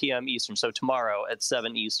 7 p.m. Eastern. So tomorrow at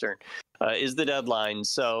 7 Eastern is the deadline.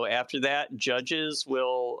 So after that, judges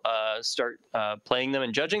will start playing them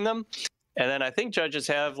and judging them, and then I think judges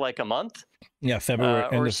have like a month. Yeah, February,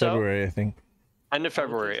 end of February, I think. End of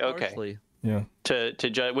February, okay. Partially. Yeah. To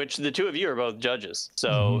judge, which the two of you are both judges,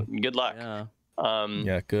 so good luck. Yeah.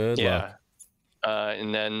 Good luck.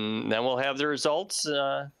 And then we'll have the results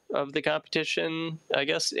of the competition, I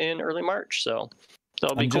guess, in early March. So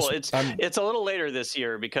that'll be cool. It's a little later this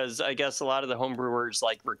year because I guess a lot of the homebrewers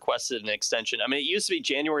requested an extension. I mean, it used to be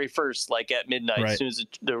January 1st, like at midnight, as soon as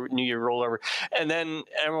the New Year rolled over, and then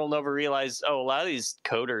Emerald Nova realized, a lot of these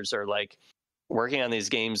coders are working on these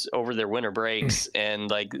games over their winter breaks, and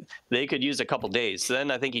they could use a couple days. So then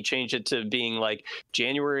I think he changed it to being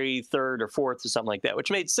January 3rd or 4th or something like that, which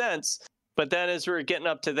made sense. But then as we were getting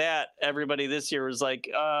up to that, everybody this year was like,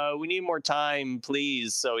 we need more time,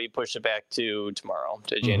 please. So he pushed it back to tomorrow,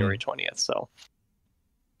 to January 20th. So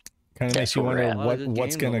kind of makes you wonder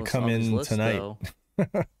what's going to come in tonight.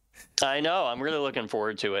 I know. I'm really looking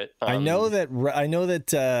forward to it. I know that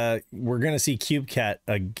we're going to see Cube Cat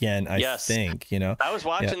again. I think. I was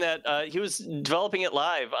watching that. He was developing it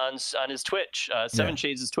live on his Twitch, Seven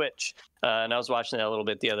Shades' Twitch, and I was watching that a little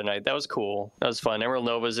bit the other night. That was cool. That was fun. Emerald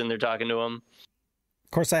Nova's in there talking to him.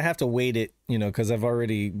 Of course, I have to wait it, because I've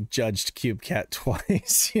already judged Cube Cat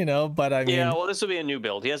twice, but I mean... Yeah, well, this will be a new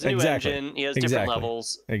build. He has a new engine. He has different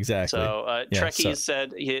levels. Exactly. So Trekkies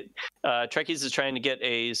said Trekkies is trying to get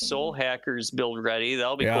a Soul Hackers build ready.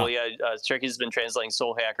 That'll be cool. Yeah, Trekkies has been translating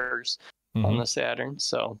Soul Hackers on the Saturn.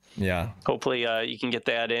 So hopefully you can get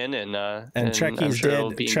that in, and Trekkies I'm sure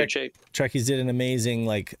it'll be in good shape. Trekkies did an amazing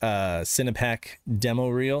Cinepack demo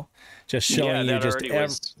reel, just showing you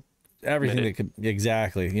just everything that could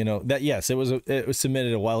it was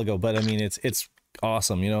submitted a while ago, but I mean it's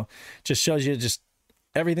awesome, just shows you just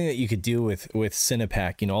everything that you could do with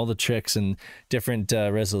Cinepack, all the tricks and different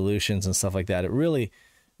resolutions and stuff like that. It really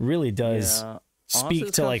does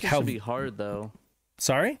speak to how be hard though.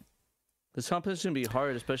 Sorry? This competition would be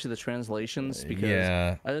hard, especially the translations,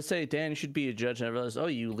 because I would say, Dan, you should be a judge, and I realized,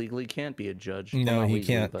 you legally can't be a judge. No, you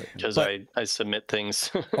can't. Because I submit things.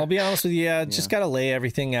 I'll be honest with you, just got to lay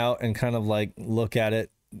everything out and kind of look at it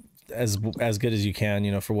as good as you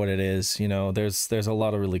can, for what it is. There's a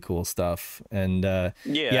lot of really cool stuff, and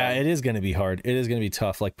it is going to be hard. It is going to be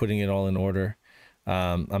tough, putting it all in order.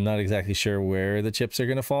 I'm not exactly sure where the chips are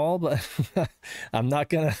going to fall, but I'm not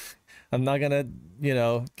gonna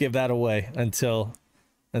give that away until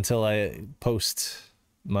I post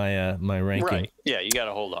my ranking. Right. Yeah, you got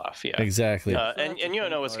to hold off. Yeah. Exactly. And you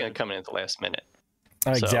don't know what's going to come in at the last minute.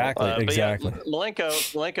 Exactly. Exactly.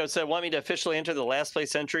 Malenko said, "Want me to officially enter the last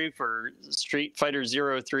place entry for Street Fighter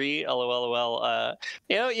 03? LOL.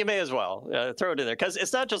 You may as well throw it in there, because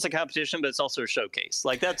it's not just a competition, but it's also a showcase.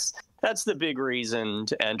 That's the big reason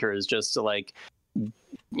to enter, is just to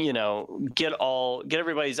get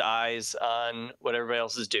everybody's eyes on what everybody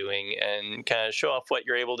else is doing, and kind of show off what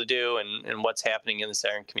you're able to do, and what's happening in the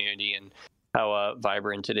Saturn community, and how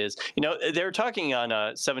vibrant it is. They were talking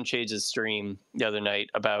on Seven Shades' stream the other night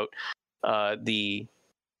about the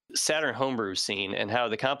Saturn homebrew scene and how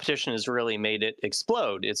the competition has really made it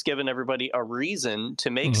explode. It's given everybody a reason to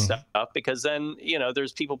make stuff, because then,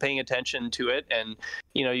 there's people paying attention to it, and,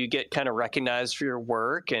 you get kind of recognized for your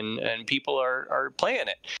work, and people are playing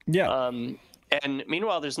it. Yeah. And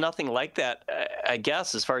meanwhile, there's nothing like that, I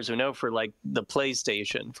guess, as far as we know, for like the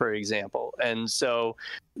PlayStation, for example. And so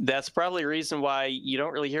that's probably a reason why you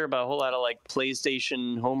don't really hear about a whole lot of like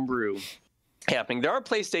PlayStation homebrew happening. There are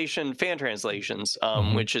PlayStation fan translations,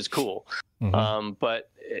 which is cool. But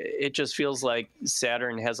it just feels like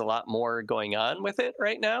Saturn has a lot more going on with it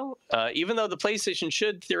right now, even though the PlayStation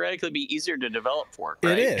should theoretically be easier to develop for.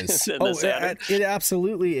 Right? It is. It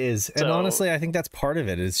absolutely is. And honestly, I think that's part of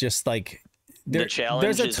it. It's just like, the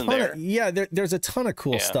challenge isn't there. There's a ton of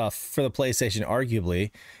cool stuff for the PlayStation,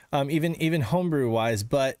 arguably, even homebrew wise,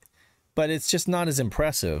 but it's just not as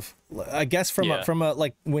impressive. I guess from a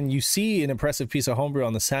like, when you see an impressive piece of homebrew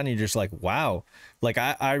on the Saturn, you're just like, wow. Like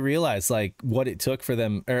I realize like what it took for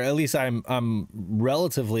them, or at least I'm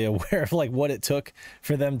relatively aware of like what it took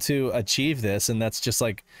for them to achieve this, and that's just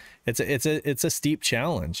like, it's a steep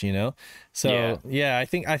challenge, So I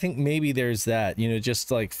think maybe there's that,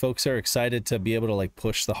 just like folks are excited to be able to like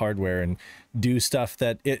push the hardware and do stuff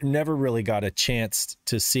that it never really got a chance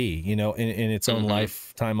to see, in its own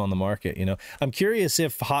lifetime on the market. I'm curious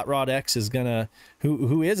if Hot Rod X is gonna,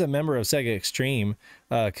 who is a member of Sega Extreme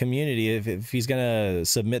community, if he's gonna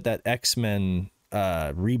submit that X-Men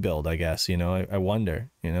rebuild, I guess. I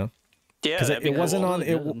wonder. Yeah, because it wasn't on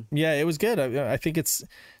it. Good. Yeah, it was good. I think it's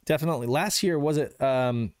definitely last year. Was it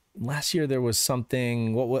last year? There was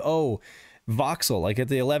something. Voxel. Like at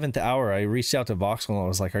the 11th hour, I reached out to Voxel and I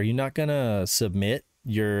was like, "Are you not gonna submit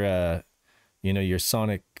your your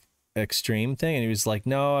Sonic Extreme thing?" And he was like,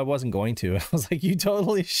 "No, I wasn't going to." I was like, "You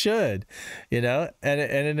totally should," and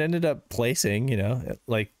it ended up placing.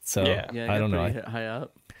 Like so. Yeah, I don't know. High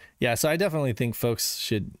up. Yeah, so I definitely think folks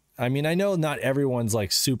should. I mean, I know not everyone's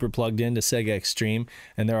like super plugged into Sega Extreme,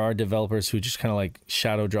 and there are developers who just kind of like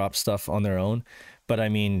shadow drop stuff on their own. But I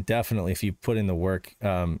mean, definitely if you put in the work,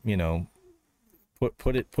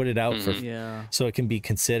 put it out for so it can be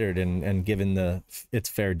considered and given its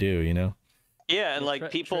fair due. Yeah, and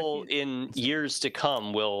like people in years to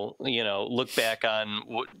come will, look back on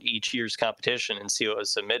each year's competition and see what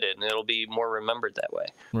was submitted, and it'll be more remembered that way.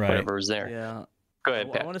 Right. Whatever was there. Yeah. Go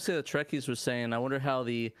ahead, Pat. I want to say the Trekkies was saying, I wonder how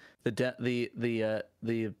the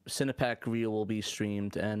Cinepack reel will be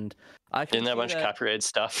streamed, and I can Isn't that a bunch of copyrighted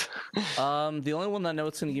stuff? The only one that I know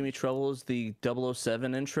it's going to give me trouble is the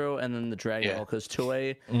 007 intro and then the Dragon Ball, because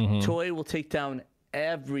Toei will take down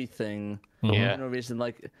everything. For no reason.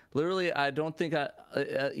 Like literally, I don't think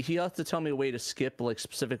he has to tell me a way to skip like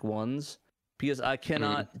specific ones, because I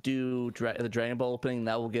cannot do the Dragon Ball opening.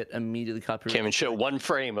 That will get immediately copyrighted. Can't even show one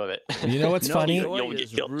frame of it. You know what's funny? You'll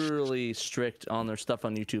get killed. Really strict on their stuff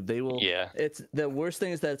on YouTube. They will. Yeah. It's the worst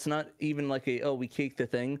thing is that it's not even like we caked the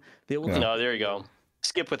thing. They will. No, there you go.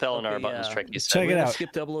 Skip with L&R buttons, Trekkies. Check it out.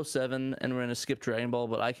 Skip 007 and we're gonna skip Dragon Ball,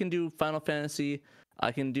 but I can do Final Fantasy.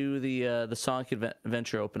 I can do the Sonic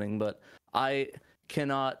Adventure opening, but I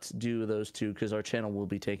cannot do those two because our channel will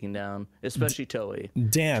be taken down, especially Toei.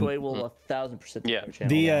 Damn. Toei will 1,000% take our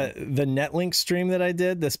channel down. The Netlink stream that I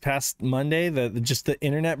did this past Monday, the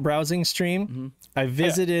internet browsing stream, I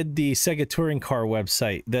visited the Sega Touring Car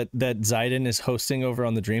website that Zayden is hosting over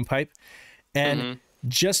on the Dreampipe, and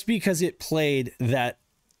just because it played that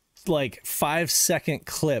like 5-second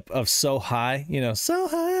clip of So High, So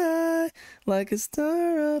High like a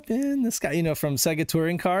star up in the sky, from Sega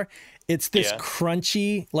Touring Car. It's this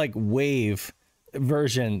crunchy like wave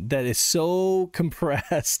version that is so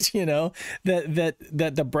compressed, that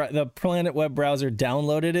the Planet Web browser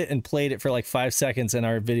downloaded it and played it for like 5 seconds, and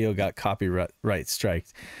our video got copyright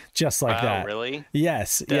striked, just like that. Really?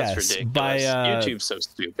 Yes, that's ridiculous. YouTube's so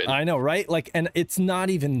stupid. I know, right? Like, and it's not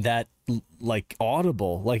even that like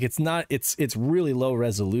audible. Like, it's not. It's really low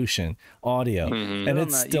resolution audio, and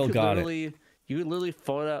it's still got it. You could literally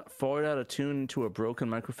forward out a tune to a broken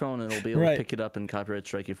microphone, and it'll be able to pick it up and copyright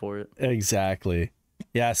strike you for it. Exactly.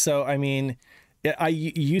 Yeah. So I mean, we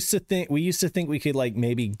used to think we could like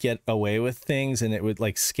maybe get away with things and it would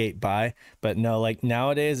like skate by, but no. Like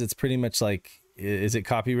nowadays, it's pretty much like, is it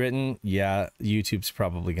copywritten? Yeah, YouTube's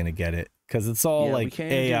probably gonna get it because it's all like we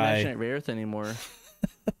can't AI. do Imaginary Rareth anymore.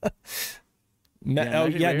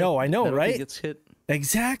 I know, right? Gets hit.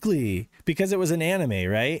 Exactly, because it was an anime,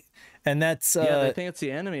 right? And that's they think it's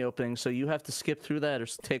the anime opening, so you have to skip through that or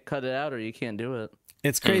cut it out, or you can't do it.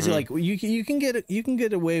 It's crazy. Like you can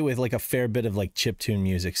get away with like a fair bit of like chiptune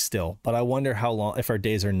music still, but I wonder how long, if our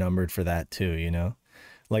days are numbered for that too.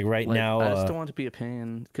 Like right now, I just don't want to be a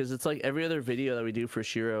pain because it's like every other video that we do for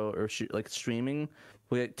Shiro or like streaming,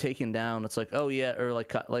 we get taken down. It's like, oh yeah, or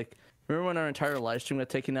like remember when our entire live stream got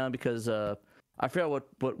taken down because I forgot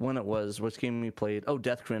when it was, what game we played. Oh,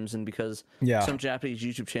 Death Crimson, because some Japanese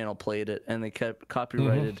YouTube channel played it and they kept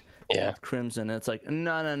copyrighted Death Crimson. And it's like,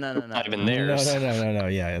 no. Not even theirs. No.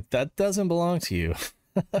 Yeah, that doesn't belong to you.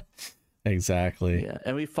 Exactly. Yeah,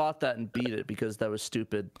 and we fought that and beat it because that was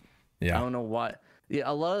stupid. Yeah. I don't know why. Yeah,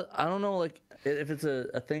 I don't know like if it's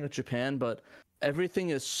a thing with Japan, but everything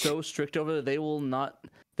is so strict over there. They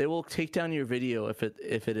will take down your video if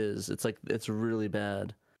it is. It's like it's really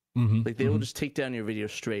bad. Like they will just take down your video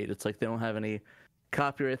straight. It's like they don't have any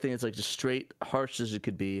copyright thing. It's like just straight harsh as it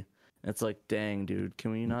could be. It's like, dang, dude,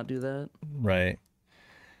 can we not do that? Right.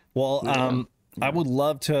 Well, I'd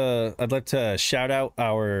love to shout out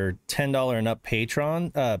our $10 and up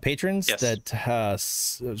patrons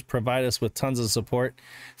that provide us with tons of support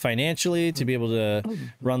financially to be able to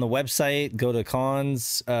run the website, go to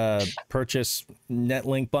cons, purchase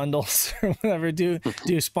Netlink bundles or whatever, do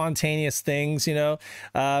spontaneous things,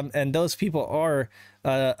 and those people are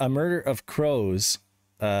a Murder of Crows,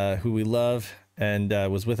 who we love and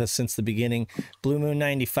was with us since the beginning, Blue Moon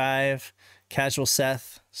 95, Casual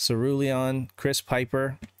Seth, Cerulean, Chris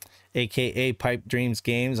Piper, aka Pipe Dreams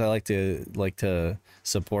Games. I like to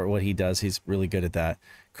support what he does. He's really good at that.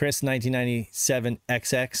 Chris 1997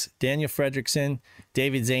 XX, Daniel Fredrickson,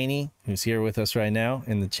 David Zaney, who's here with us right now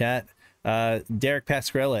in the chat, Derek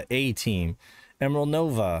Pascarella, A Team, Emerald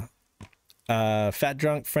Nova, Fat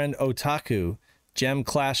Drunk Friend Otaku, Gem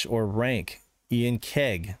Clash or Rank, Ian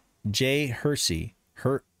Keg, Jay Hersey,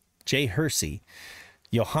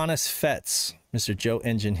 Johannes Fetz, Mr. Joe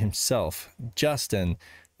Engine himself, Justin,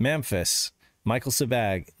 Memphis, Michael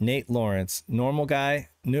Sabag, Nate Lawrence, Normal Guy,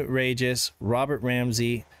 Newt Rages, Robert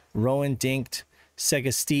Ramsey, Rowan Dinked,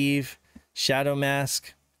 Sega Steve, Shadow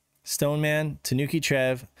Mask, Stoneman, Tanuki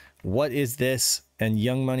Trev, What Is This, and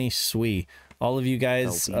Young Money Sui. All of you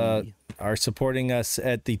guys are supporting us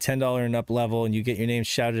at the $10 and up level, and you get your names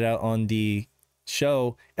shouted out on the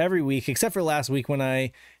show every week, except for last week when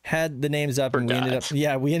I had the names up and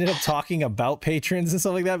we ended up talking about patrons and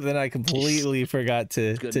stuff like that, but then I completely forgot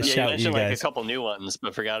to shout you guys. Like a couple new ones,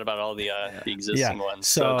 but forgot about all the existing ones.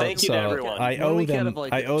 So thank you to everyone. I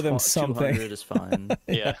owe them something. Is fine.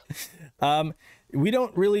 Yeah. We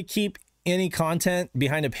don't really keep any content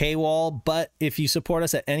behind a paywall, but if you support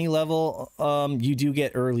us at any level, you do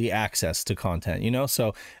get early access to content,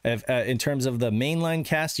 so if, in terms of the mainline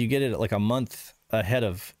cast, you get it like a month ahead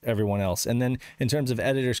of everyone else, and then in terms of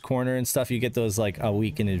Editor's Corner and stuff, you get those like a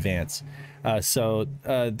week in advance. So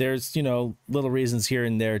there's little reasons here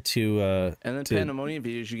and there to and then Pandemonium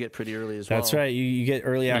videos you get pretty early as well. That's right, you get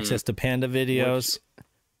early access to Panda videos.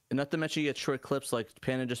 And not to mention you get short clips, like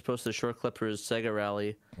Panda just posted a short clip for his Sega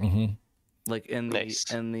Rally. Like in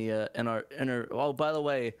our oh, by the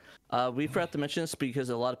way, we forgot to mention this because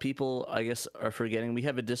a lot of people I guess are forgetting. We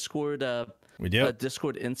have a Discord we do a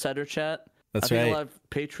Discord insider chat. That's I think right. a lot of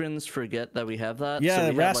patrons forget that we have that.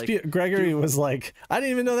 Yeah, so Gregory was like, I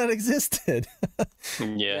didn't even know that existed.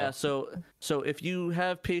 Yeah, so if you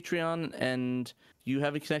have Patreon and you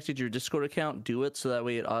haven't connected your Discord account, do it so that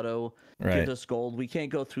way it auto gives us gold. We can't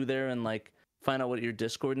go through there and like find out what your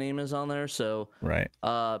Discord name is on there. So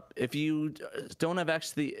if you don't have access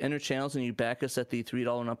to the inner channels and you back us at the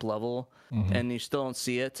 $3 and up level and you still don't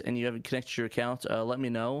see it and you haven't connected your account, let me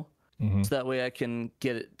know. So that way I can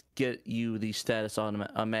get you the status on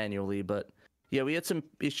manually. But yeah, we had some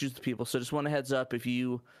issues with people, so just want a heads up. If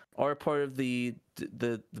you are part of the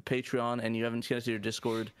Patreon and you haven't connected your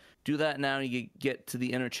Discord, do that now. You get to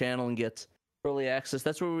the inner channel and get early access.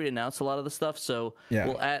 That's where we announce a lot of the stuff. So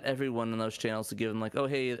we'll add everyone in those channels to give them like, oh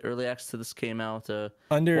hey, early access to this came out.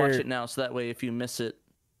 Watch it now, so that way if you miss it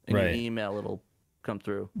in your email, it'll come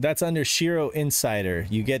through. That's under Shiro Insider.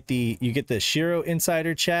 You get the Shiro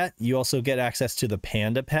Insider chat. You also get access to the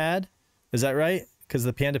Panda Pad. Is that right? Because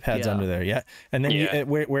the Panda Pad's under there, and then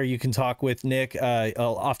where you can talk with Nick.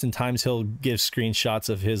 Oftentimes he'll give screenshots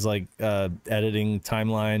of his like editing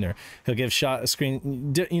timeline, or he'll give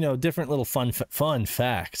different little fun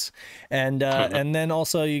facts, and then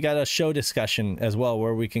also you got a show discussion as well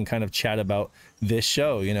where we can kind of chat about this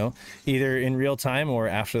show, either in real time or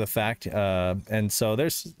after the fact, and so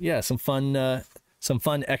there's some fun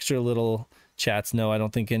extra little chats. No, I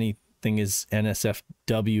don't think anything is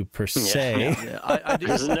NSFW per se. I do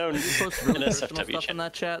post really personal NSFW stuff in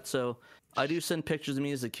that chat, so I do send pictures of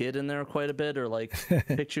me as a kid in there quite a bit, or like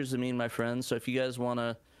pictures of me and my friends. So if you guys want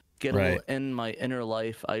to get a little in my inner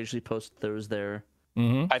life, I usually post those there.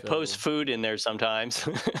 I post food in there sometimes.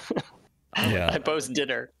 Yeah. I post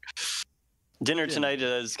dinner. Dinner tonight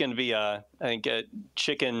is going to be, I think, a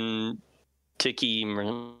chicken tikka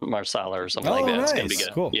marsala or something like that. Nice. It's going to be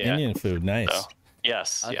good. Cool. Yeah. Indian food. Nice. So,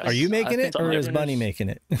 yes. Are you making it, or is dinner's- Bunny making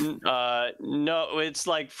it? No, it's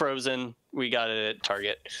like frozen. We got it at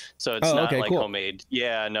Target, so it's not like homemade.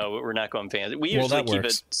 Yeah, no, we're not going fancy. We usually keep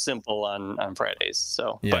it simple on Fridays.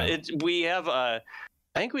 So, but we have I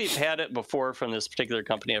think we've had it before from this particular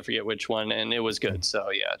company. I forget which one, and it was good. So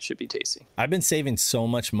yeah, it should be tasty. I've been saving so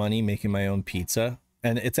much money making my own pizza,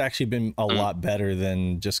 and it's actually been a lot better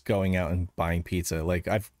than just going out and buying pizza. Like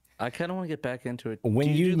I kind of want to get back into it.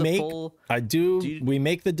 When you make, we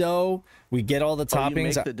make the dough. We get all the toppings. You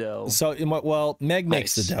make the dough. So, well, Meg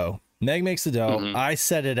makes the dough. Meg makes the dough. Mm-hmm. I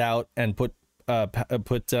set it out and put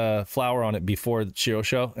flour on it before the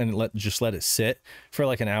Shirosho and just let it sit for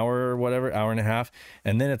like an hour or whatever, hour and a half,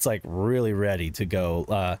 and then it's like really ready to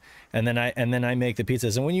go. And then I make the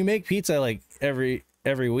pizzas. And when you make pizza like every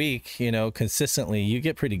week, you know, consistently, you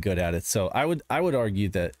get pretty good at it. So I would argue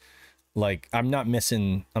that, like, I'm not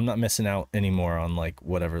missing out anymore on like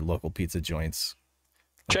whatever local pizza joints.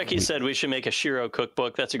 Chucky said we should make a Shiro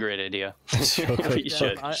cookbook. That's a great idea. We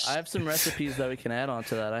should. I have some recipes that we can add on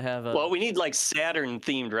to that. I have. Well, we need like Saturn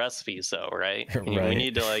themed recipes, though, right? Right. We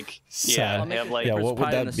need to like, have like, what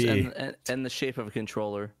would that be? And the shape of a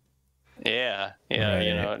controller. Yeah, Right.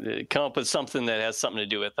 You know, come up with something that has something to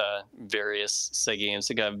do with various Sega games.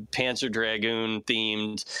 Like a Panzer Dragoon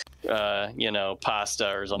themed,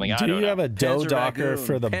 pasta or something. Do you have a dough Panzer docker Ragoon.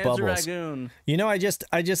 for the Panzer bubbles? Ragoon. You know, I just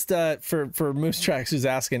for Moose Tracks who's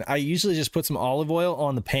asking, I usually just put some olive oil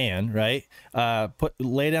on the pan, right?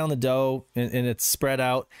 Lay down the dough and it's spread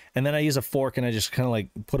out, and then I use a fork and I just kind of like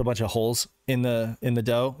put a bunch of holes in the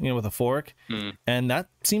dough, you know, with a fork, and that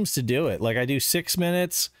seems to do it. Like I do 6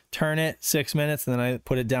 minutes, turn it 6 minutes, and then I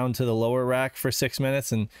put it down to the lower rack for 6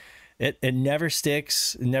 minutes, and it never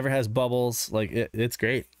sticks, it never has bubbles. Like it's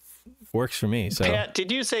great, works for me. So Pat,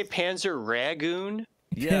 did you say Panzer Ragoon?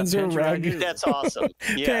 Yeah, Panzer Ragoon. That's awesome.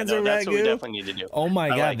 Yeah, Panzer that's what we Ragoon. definitely need to do. Oh my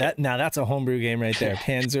god, like that's a homebrew game right there.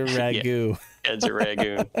 Panzer Ragoon. Panzer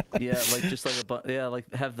Ragoon. Yeah, like just like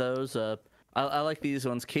like have those. I like these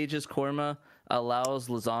ones. Cage's Korma allows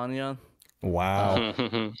lasagna. Wow.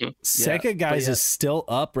 Sega guys is still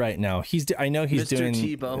up right now. I know he's Mr. doing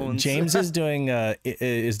T-Bones. James is doing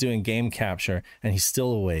game capture, and he's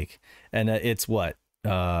still awake. And it's what?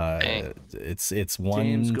 It's James,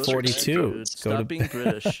 1:42. Stop being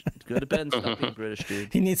British. Go to bed and stop being British,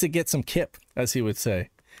 dude. He needs to get some kip, as he would say.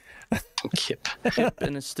 Kip. Kip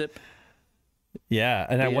and a stip. Yeah,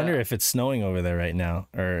 and I wonder if it's snowing over there right now,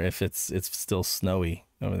 or if it's still snowy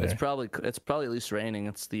over there. It's probably at least raining.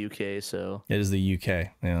 It's the UK, so It is the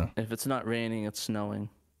UK. Yeah. if it's not raining, it's snowing.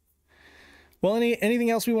 Well, anything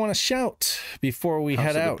else we want to shout before we House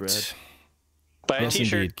head of the out? Bread. Buy a Yes,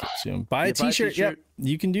 t-shirt indeed. Soon. Buy a Yeah, buy a t-shirt. t-shirt. Yep,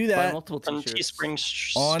 you can do Buy that. multiple on t-shirts.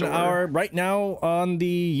 Teespring On store. our right now on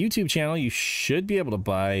the YouTube channel, you should be able to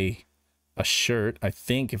buy a shirt. I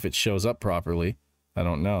think if it shows up properly, I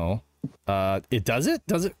don't know. It does it?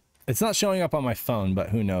 Does it? It's not showing up on my phone, but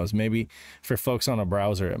who knows? Maybe for folks on a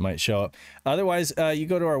browser, it might show up. Otherwise, you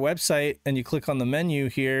go to our website and you click on the menu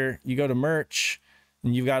here. You go to merch,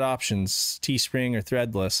 and you've got options: Teespring or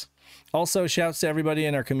Threadless. Also, shouts to everybody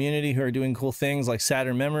in our community who are doing cool things like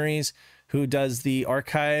Saturn Memories, who does the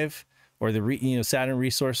archive or the Saturn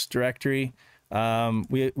Resource Directory.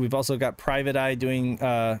 We've also got Private Eye doing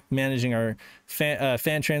managing our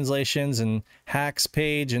fan translations and hacks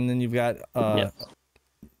page, and then you've got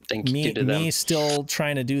Thank you to them. me still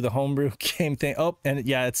trying to do the homebrew game thing. Oh, and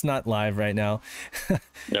yeah, it's not live right now.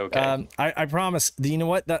 Okay. I promise. You know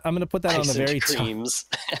what? I'm gonna put that on the very top. creams.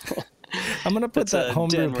 I'm gonna put that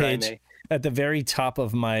homebrew Dan page Raime. at the very top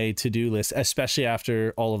of my to-do list, especially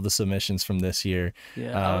after all of the submissions from this year.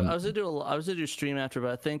 Yeah, I was gonna do a stream after,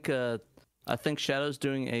 but I think Shadow's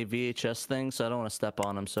doing a VHS thing, so I don't want to step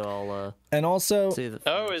on him. So I'll And also, say the.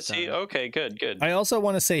 Oh, is he? Okay, good. I also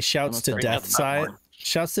want to say shouts to Bring up Death the Scythe. popcorn.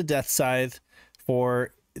 Shouts to Death Scythe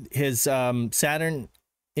for his Saturn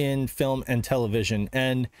in film and television,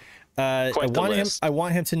 and I Quite the list.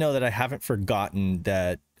 want him to know that I haven't forgotten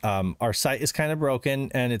that our site is kind of broken,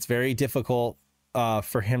 and it's very difficult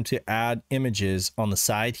for him to add images on the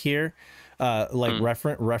side here, like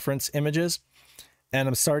reference images. And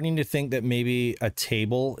I'm starting to think that maybe a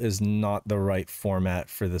table is not the right format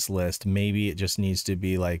for this list. Maybe it just needs to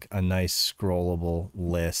be like a nice scrollable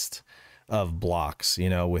list of blocks,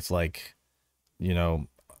 with like,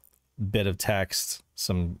 bit of text,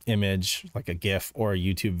 some image, like a GIF or a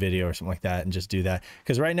YouTube video or something like that, and just do that.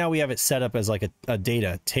 Because right now we have it set up as like a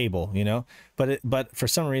data table, you know, but for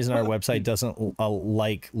some reason our website doesn't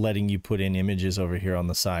like letting you put in images over here on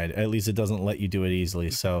the side. At least it doesn't let you do it easily.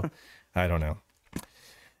 So I don't know.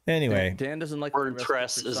 Anyway, Dan doesn't like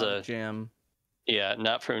WordPress is a jam. Yeah,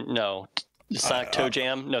 not for Sonic Toe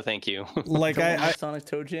Jam. No, thank you. Like Sonic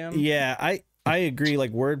Toe Jam. Yeah, I agree.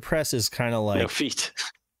 Like WordPress is kind of like no feet.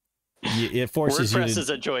 It forces WordPress you to, is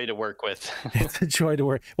a joy to work with. It's a joy to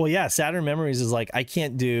work. Well, yeah, Saturn Memories is like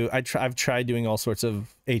I've tried doing all sorts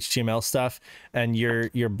of HTML stuff, and your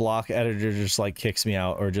block editor just like kicks me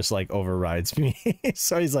out or just like overrides me.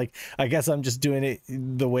 So he's like, I guess I'm just doing it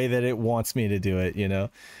the way that it wants me to do it, you know.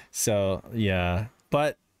 So yeah,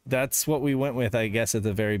 but that's what we went with, I guess, at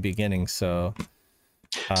the very beginning. So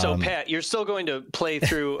Pat, you're still going to play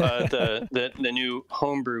through the new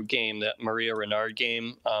Homebrew game, that Maria Renard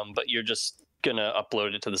game, but you're just gonna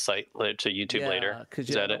upload it to the site to YouTube later. Because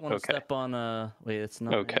is I that don't it? want to Okay. step on wait, it's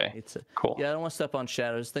not Okay. Cool. Yeah, I don't want to step on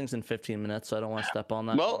shadows. Things in 15 minutes, so I don't want to step on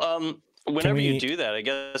that. Well, whenever you do that, I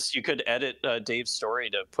guess you could edit Dave's story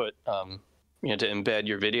to put to embed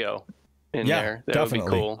your video in there. That definitely.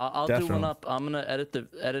 would be cool. I'll do one up. I'm gonna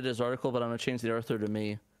edit his article, but I'm gonna change the author to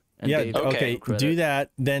me. And yeah, Dave, okay, do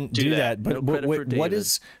that. Then do that. But No credit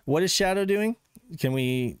for what is Shadow doing? Can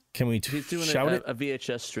we He's doing shout it? A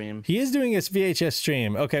VHS stream. He is doing his VHS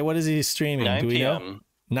stream. Okay, what is he streaming? 9 Do we p.m. know?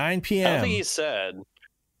 9 p.m. I don't think he said,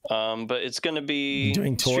 but it's going to be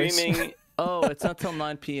doing toys? streaming. Oh, it's not till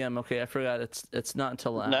 9 p.m. Okay, I forgot. It's not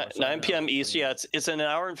until 9 p.m. East. Yeah, it's an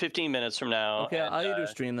hour and 15 minutes from now. Okay, I'll do a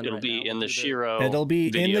stream then. It'll right be now. in the Shiro. It'll be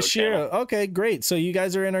in video the Shiro. channel. Okay, great. So you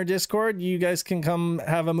guys are in our Discord. You guys can come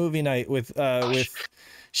have a movie night with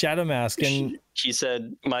Shadow Mask. And He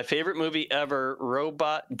said, "My favorite movie ever,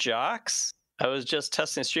 Robot Jocks." I was just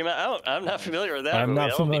testing the stream out. I'm not familiar with that. I'm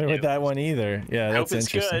not familiar with that one either. Yeah, Hope that's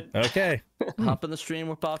it's interesting. good. Okay. Hop in the stream,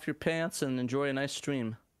 whip off your pants, and enjoy a nice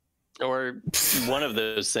stream. Or one of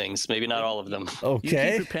those things. Maybe not all of them. You keep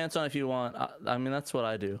Okay. your pants on if you want. I mean, that's what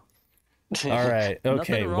I do. All right. Okay.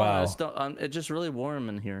 Nothing wrong. Wow. It's just really warm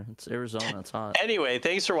in here. It's Arizona. It's hot. Anyway,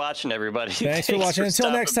 thanks for watching, everybody. Thanks for watching. Until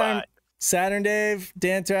stopping next time, by. Saturn Dave,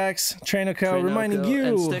 Dantrax, Trainoco, reminding you.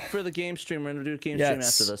 And stick for the game stream. We're gonna do a game stream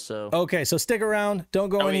after this. So okay, so stick around. Don't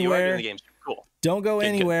go You are doing anywhere. the game. Cool. Don't go Good.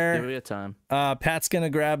 anywhere. give me a time. Pat's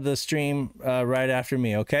gonna grab the stream right after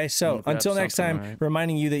me. Okay, so grab until next time, something, right?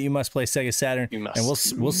 reminding you that you must play Sega Saturn, You must.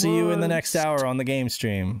 and we'll see you in the next hour on the game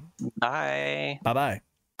stream. Bye. Bye bye.